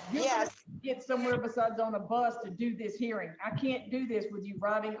 Yes. Get somewhere besides on a bus to do this hearing. I can't do this with you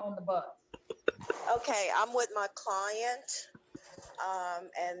riding on the bus. Okay, I'm with my client,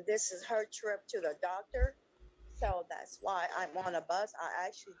 and this is her trip to the doctor. So that's why I'm on a bus. I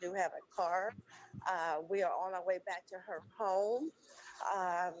actually do have a car. We are on our way back to her home.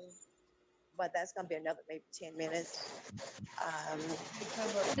 But that's going to be another maybe 10 minutes.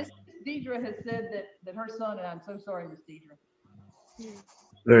 Miss Deidre has said that her son, and I'm so sorry, Miss Deidre.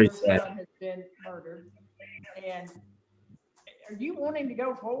 Very her sad. son has been murdered. And are you wanting to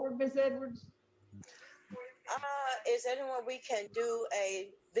go forward, Miss Edwards? Is anyone we can do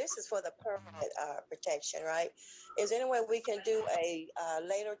this is for the permanent protection, right? Is there any way we can do a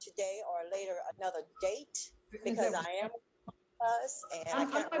later today or later another date? Because I am us and I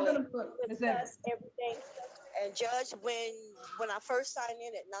can't really discuss everything. And Judge, when I first signed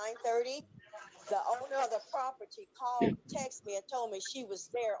in at 9:30, the owner of the property texted me and told me she was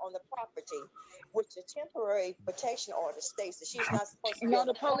there on the property, which the temporary protection order states that she's not supposed to be. No,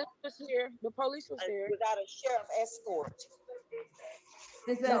 the police was here. The police was there. Without a sheriff escort.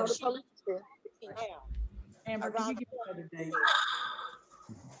 No, the police was there. Now, Amber, can you give me another date?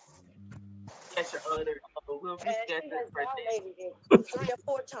 Yes, Your Honor. We'll and she has violated it 3 or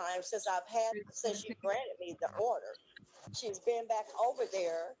 4 times since she granted me the order. She's been back over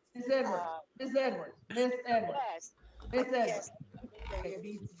there. Miss Edwards. Miss Edwards. Miss Edwards. Yes. Miss Edwards. Yes. Okay,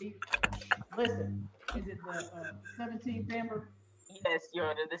 listen, is it the 17th, Amber? Yes, Your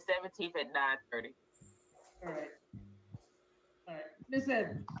Honor, the 17th at 9:30. All right. All right. Miss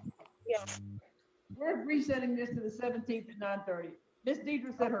Edwards. Yes. We're resetting this to the 17th at 9:30. Miss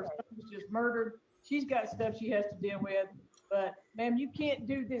Deidre said her son was just murdered. She's got stuff she has to deal with. But, ma'am, you can't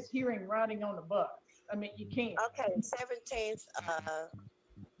do this hearing riding on the bus. I mean, you can't. Okay, 17th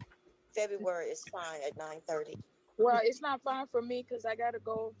February is fine at 9:30. Well, it's not fine for me because I got to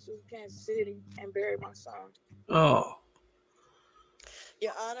go to Kansas City and bury my son. Oh.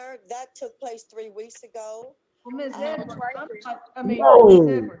 Your Honor, that took place 3 weeks ago. Well, Miss Edwards, No. Miss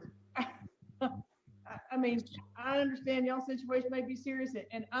Edwards, I mean, I understand y'all's situation may be serious,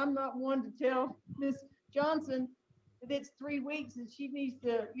 and I'm not one to tell Miss Johnson that it's 3 weeks and she needs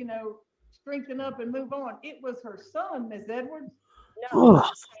to, strengthen up and move on. It was her son, Miss Edwards. No, I'm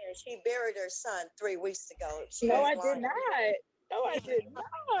saying she buried her son 3 weeks ago. No, I did not. No, I did not.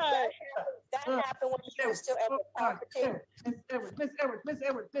 That happened when she was still at the property. Miss Edwards, Miss Edwards, Miss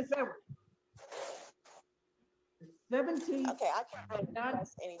Edwards, Miss Edwards. 17th. Okay, I can't really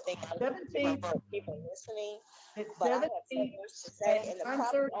discuss anything. 17th. People listening. It's but I have so 17th. much to say, and the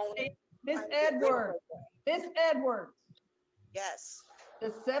property owner. Miss Edwards. Miss Edwards. Yes. The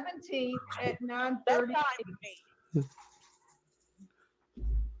 17th at 9:30. That's fine with me.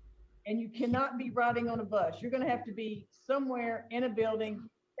 And you cannot be riding on a bus. You're going to have to be somewhere in a building.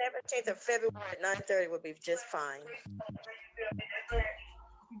 17th of February at 9:30 would be just fine.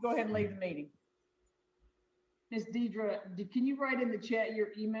 You go ahead and leave the meeting. Ms. Deidre, can you write in the chat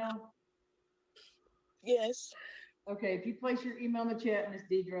your email? Yes. Okay, if you place your email in the chat, Miss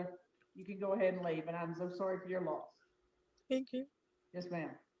Deidre, you can go ahead and leave, and I'm so sorry for your loss. Thank you. Yes, ma'am.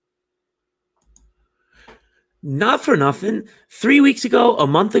 Not for nothing. 3 weeks ago, a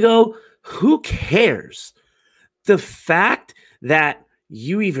month ago, who cares? The fact that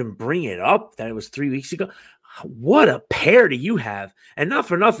you even bring it up that it was 3 weeks ago, what a pair do you have? And not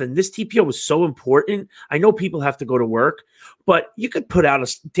for nothing, this TPO was so important. I know people have to go to work, but you could carve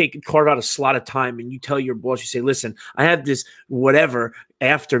out a slot of time and you tell your boss, you say, listen, I have this whatever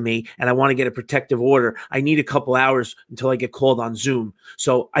after me and I want to get a protective order. I need a couple hours until I get called on Zoom.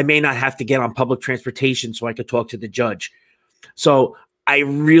 So I may not have to get on public transportation so I could talk to the judge. So I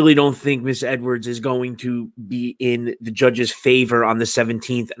really don't think Miss Edwards is going to be in the judge's favor on the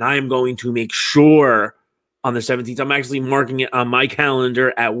 17th. And I am going to make sure on the 17th, I'm actually marking it on my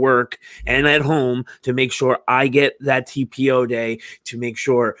calendar at work and at home to make sure I get that TPO day, to make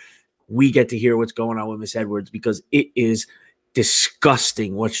sure we get to hear what's going on with Miss Edwards, because it is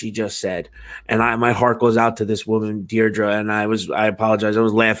disgusting what she just said. And my heart goes out to this woman, Deirdre. And I apologize. I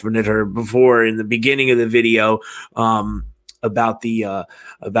was laughing at her before in the beginning of the video, about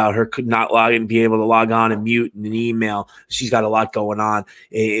her not being able to log on and mute in an email. She's got a lot going on.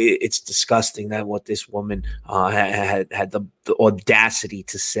 It's disgusting that what this woman had the audacity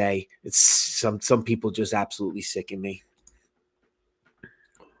to say. It's some people just absolutely sicken me.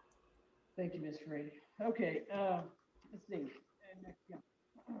 Thank you, Ms. Free. Okay, let's see.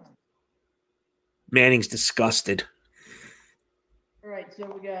 Manning's disgusted. All right,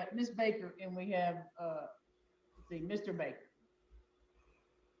 so we got Miss Baker and we have let's see, Mr. Baker.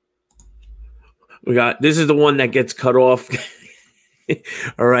 This is the one that gets cut off.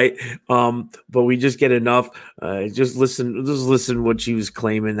 All right. But we just get enough. Just listen what she was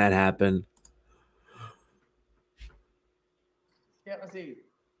claiming that happened. Yeah, let's see.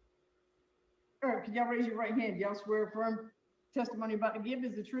 All right, can y'all raise your right hand? Y'all swear affirm testimony about to give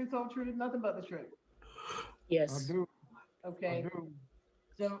is the truth, whole truth, nothing but the truth? Yes. I do. Okay. I do.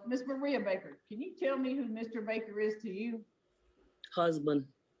 So, Miss Maria Baker, can you tell me who Mr. Baker is to you? Husband.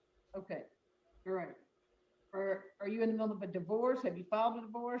 Okay. All right. Are you in the middle of a divorce? Have you filed a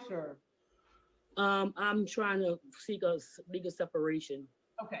divorce or? I'm trying to seek a legal separation.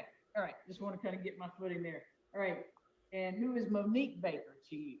 Okay. All right. Just want to kind of get my foot in there. All right. And who is Monique Baker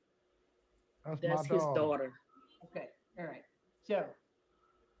to you? That's his daughter. Okay. All right. So,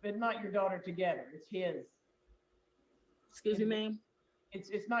 but not your daughter together. It's his. Excuse me, ma'am?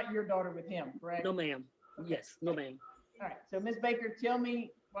 It's not your daughter with him, correct? No, ma'am. Yes. No, ma'am. All right. So, Ms. Baker, tell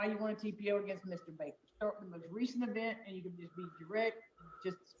me why you want a TPO against Mr. Baker. Start with the most recent event, and you can just be direct,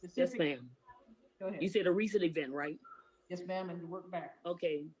 just specific. Yes, ma'am. Go ahead. You said a recent event, right? Yes, ma'am, and you work back.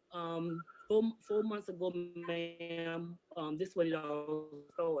 Okay. 4 months ago, ma'am, this when it all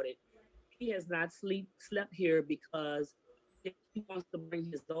started. He has not slept here because he wants to bring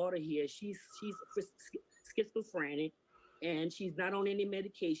his daughter here. She's schizophrenic, and she's not on any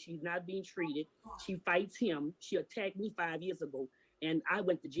medication. She's not being treated. She fights him. She attacked me 5 years ago, and I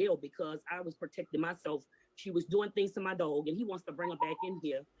went to jail because I was protecting myself. She was doing things to my dog, and he wants to bring her back in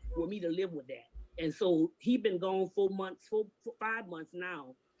here for me to live with that. And so he been gone 5 months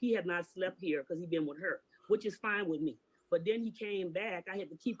now. He had not slept here because he been with her, which is fine with me. But then he came back. I had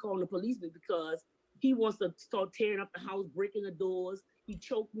to keep calling the police because he wants to start tearing up the house, breaking the doors. He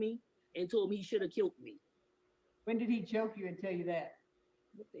choked me and told me he should have killed me. When did he choke you and tell you that?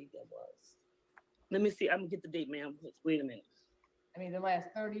 What date that was? Let me see. I'm gonna get the date, ma'am. Wait a minute. I mean, the last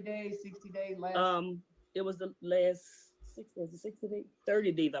 30 days, 60 days, last. It was the last 60 days,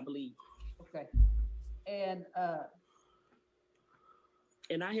 30 days, I believe. Okay. And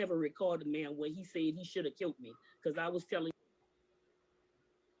I have a recorded, man, where he said he should have killed me because I was telling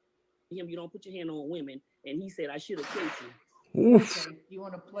him, you don't put your hand on women, and he said I should have killed you. Okay. You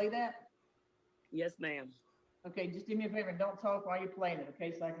want to play that? Yes, ma'am. Okay, just do me a favor. Don't talk while you're playing it,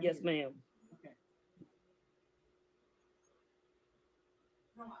 okay? So I can Yes, ma'am. Okay.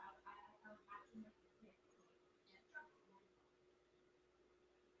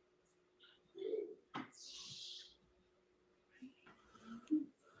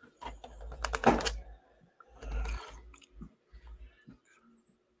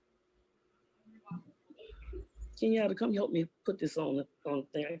 Can y'all come help me put this on the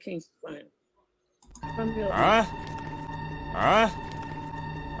thing? I can't find it. Come help me.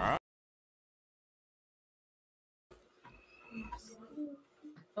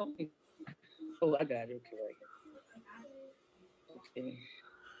 Okay. Oh, I got it. Okay, right here.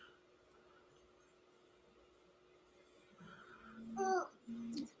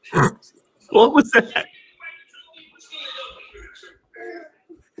 Okay. What was that?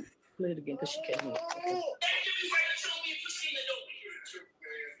 Play it again because she can't hear. Okay.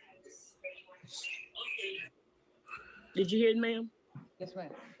 Did you hear it, ma'am? Yes,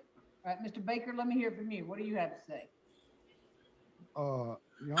 ma'am. All right, Mr. Baker, let me hear from you. What do you have to say? Your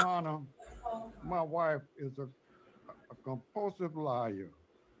Honor, my wife is a compulsive liar.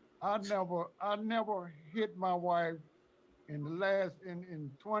 I never hit my wife in the last in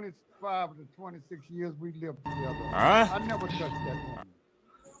 25 to 26 years we lived together. Huh? I never touched that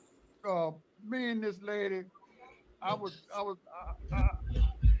woman. Me and this lady, I've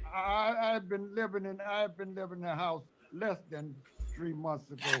been living in the house less than 3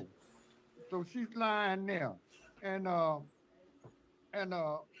 months ago. So she's lying there. And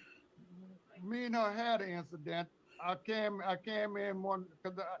me and her had an incident. I came in one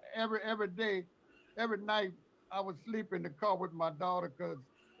because every night I would sleep in the car with my daughter because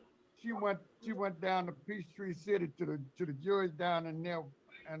she went down to Peachtree City to the Jewish down in there,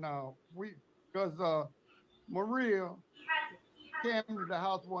 and Maria came to the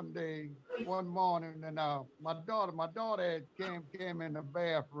house one morning, and my daughter had came in the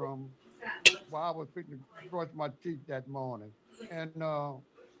bathroom while I was fixing to brush my teeth that morning, and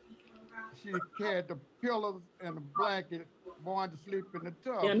she had the pillows and the blanket, wanted to sleep in the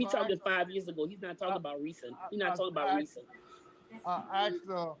tub. Damn, he So talking 5 years ago. He's not talking about recent. He's not talking about recent. I asked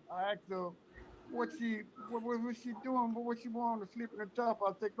her what was she doing, what she wanted to sleep in the tub.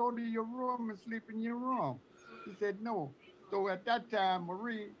 I said, go to your room and sleep in your room. She said no. So at that time,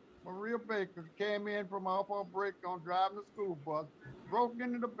 Maria Baker came in from off her break on driving the school bus, broke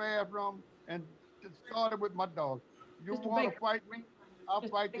into the bathroom and started with my dog. You want to fight me? I'll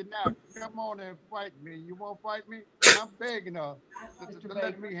fight you now. Come on and fight me. You won't fight me? I'm begging her to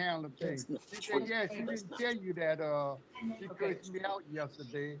let me handle the thing. She said, yeah, she didn't tell you that she cursed me out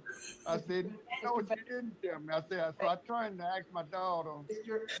yesterday. I said, no, she didn't tell me. I said, so I tried to ask my daughter.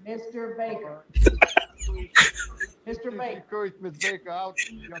 Mr. Baker. Mr. Baker. She cursed Miss Baker out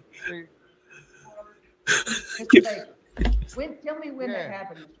yesterday. Mr. Baker, tell me when that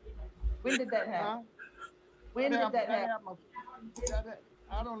happened. When did that happen? When did that happen?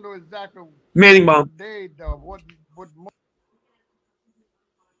 I don't know exactly. Manning bomb. What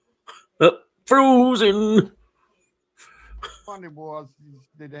Frozen. Money was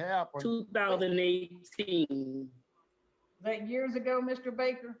did it happen? 2018. That years ago, Mr.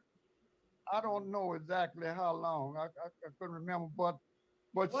 Baker? I don't know exactly how long. I couldn't remember, but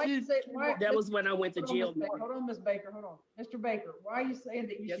that was when I went to jail. Hold on, Miss Baker. Hold on, Mr. Baker. Why are you saying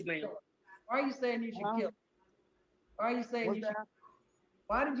that you should kill her? Why are you saying you should kill her? Why are you saying you should?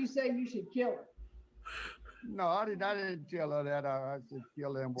 Why did you say you should kill her? No, I didn't tell her that I should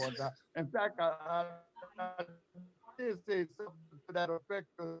kill her. In fact, I did say something to that effect.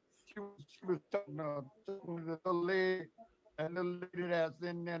 She was talking to the little lady, that's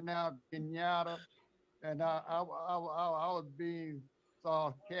in there now, Kenyatta, and I was being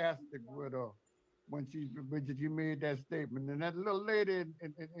sarcastic with her when she made that statement. And that little lady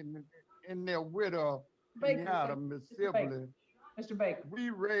in there with her, Kenyatta, Miss Sibley. Mr. Baker. We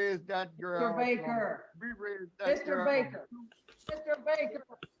raised that girl. Mr. Baker. We raised that girl. Mr. Baker. Mr. Baker.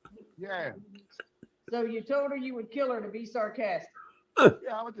 Yeah. So you told her you would kill her to be sarcastic.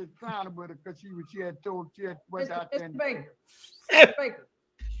 Yeah, I was just clowning with her because she had went out there. Mr. Baker. Mr. Baker.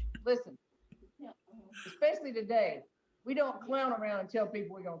 Listen. Especially today, we don't clown around and tell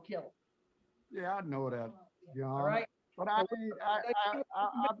people we're gonna kill them. Yeah, I know that. All right. But I've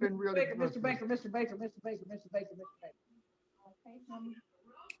been really good. Mr. Baker.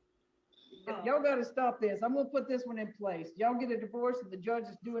 Y'all got to stop this. I'm gonna put this one in place. Y'all get a divorce, and the judge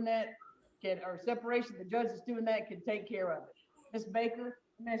is doing that or separation. The judge is doing that can take care of it. Ms. Baker,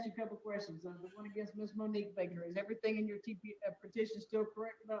 let me ask you a couple questions. The one against Ms. Monique Baker. Is everything in your TP petition still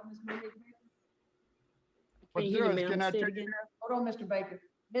correct about Ms. Monique Baker? But Judge, can I tell you that? Hold on, Mr. Baker.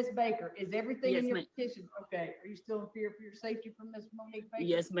 Ms. Baker, is everything in your petition okay? Are you still in fear for your safety from Ms. Monique Baker?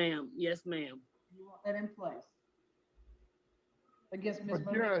 Yes, ma'am. Yes, ma'am. You want that in place against Ms.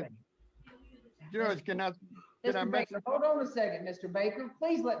 Monique Baker? Judge, can I Baker, hold on a second, Mr. Baker.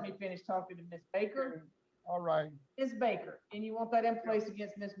 Please let me finish talking to Ms. Baker. All right. Ms. Baker, and you want that in place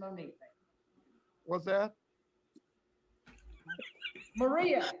against Ms. Monique Baker? What's that?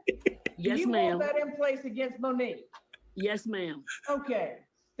 Maria. Yes, you ma'am. Want that in place against Monique? Yes, ma'am. Okay,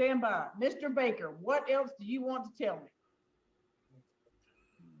 stand by. Mr. Baker, what else do you want to tell me?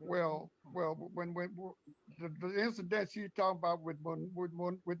 Well, when the incident she's talking about with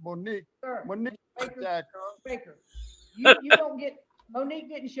Monique, Sir, Monique Baker, you don't get, Monique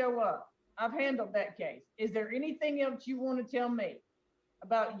didn't show up. I've handled that case. Is there anything else you want to tell me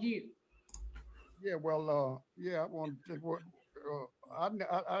about you? Yeah, well, I want to. I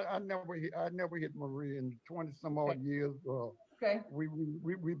never hit Marie in 20 some odd years. Okay.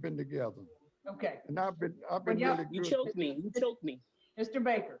 We've been together. Okay. And I've been When y'all- really You good. choked me. You choked me. Mr.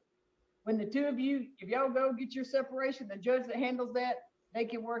 Baker, when the two of you, if y'all go get your separation, the judge that handles that, they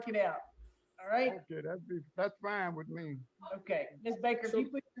can work it out. All right? Okay, that's fine with me. Okay. Ms. Baker, if you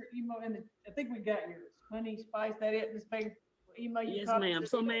put your email in the, I think we got yours. Honey, Spice, that it? Ms. Baker, we'll email you. Yes, copies ma'am. of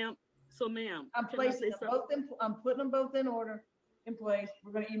So, the- ma'am. So, ma'am. I'm can I placing say them something? both in, I'm putting them both in order, in place.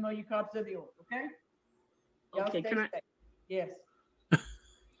 We're gonna email you copies of the order, okay? Y'all Okay, stay can I- safe. Yes.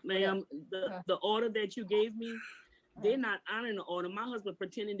 Ma'am, the order that you gave me, they're not honoring the order. My husband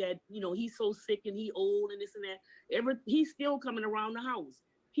pretending that, he's so sick and he old and this and that. He's still coming around the house.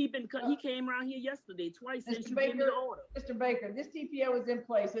 He came around here yesterday twice since you gave me the order. Mr. Baker, this TPO is in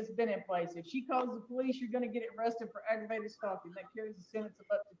place. It's been in place. If she calls the police, you're gonna get arrested for aggravated stalking. That carries a sentence of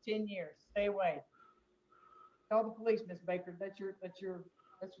up to 10 years. Stay away. Call the police, Ms. Baker. That's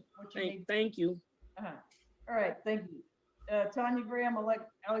what you need. Thank you. Uh-huh. All right, thank you. Tanya Graham,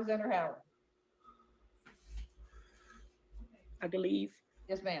 Alexander Howard. I can leave.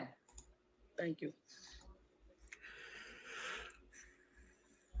 Yes, ma'am. Thank you.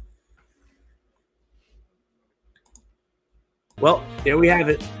 Well, there we have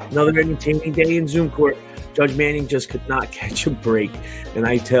it. Another entertaining day in Zoom court. Judge Manning just could not catch a break. And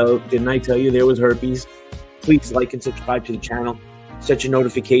didn't I tell you there was herpes? Please like and subscribe to the channel. Set your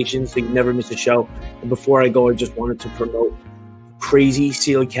notifications so you never miss a show. And before I go, I just wanted to promote crazy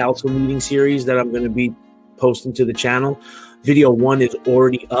Sealy Council meeting series that I'm going to be posting to the channel. Video 1 is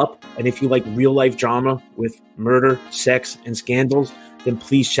already up. And if you like real life drama with murder, sex, and scandals, then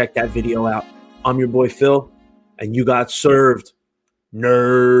please check that video out. I'm your boy Phil, and you got served,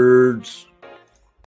 nerds.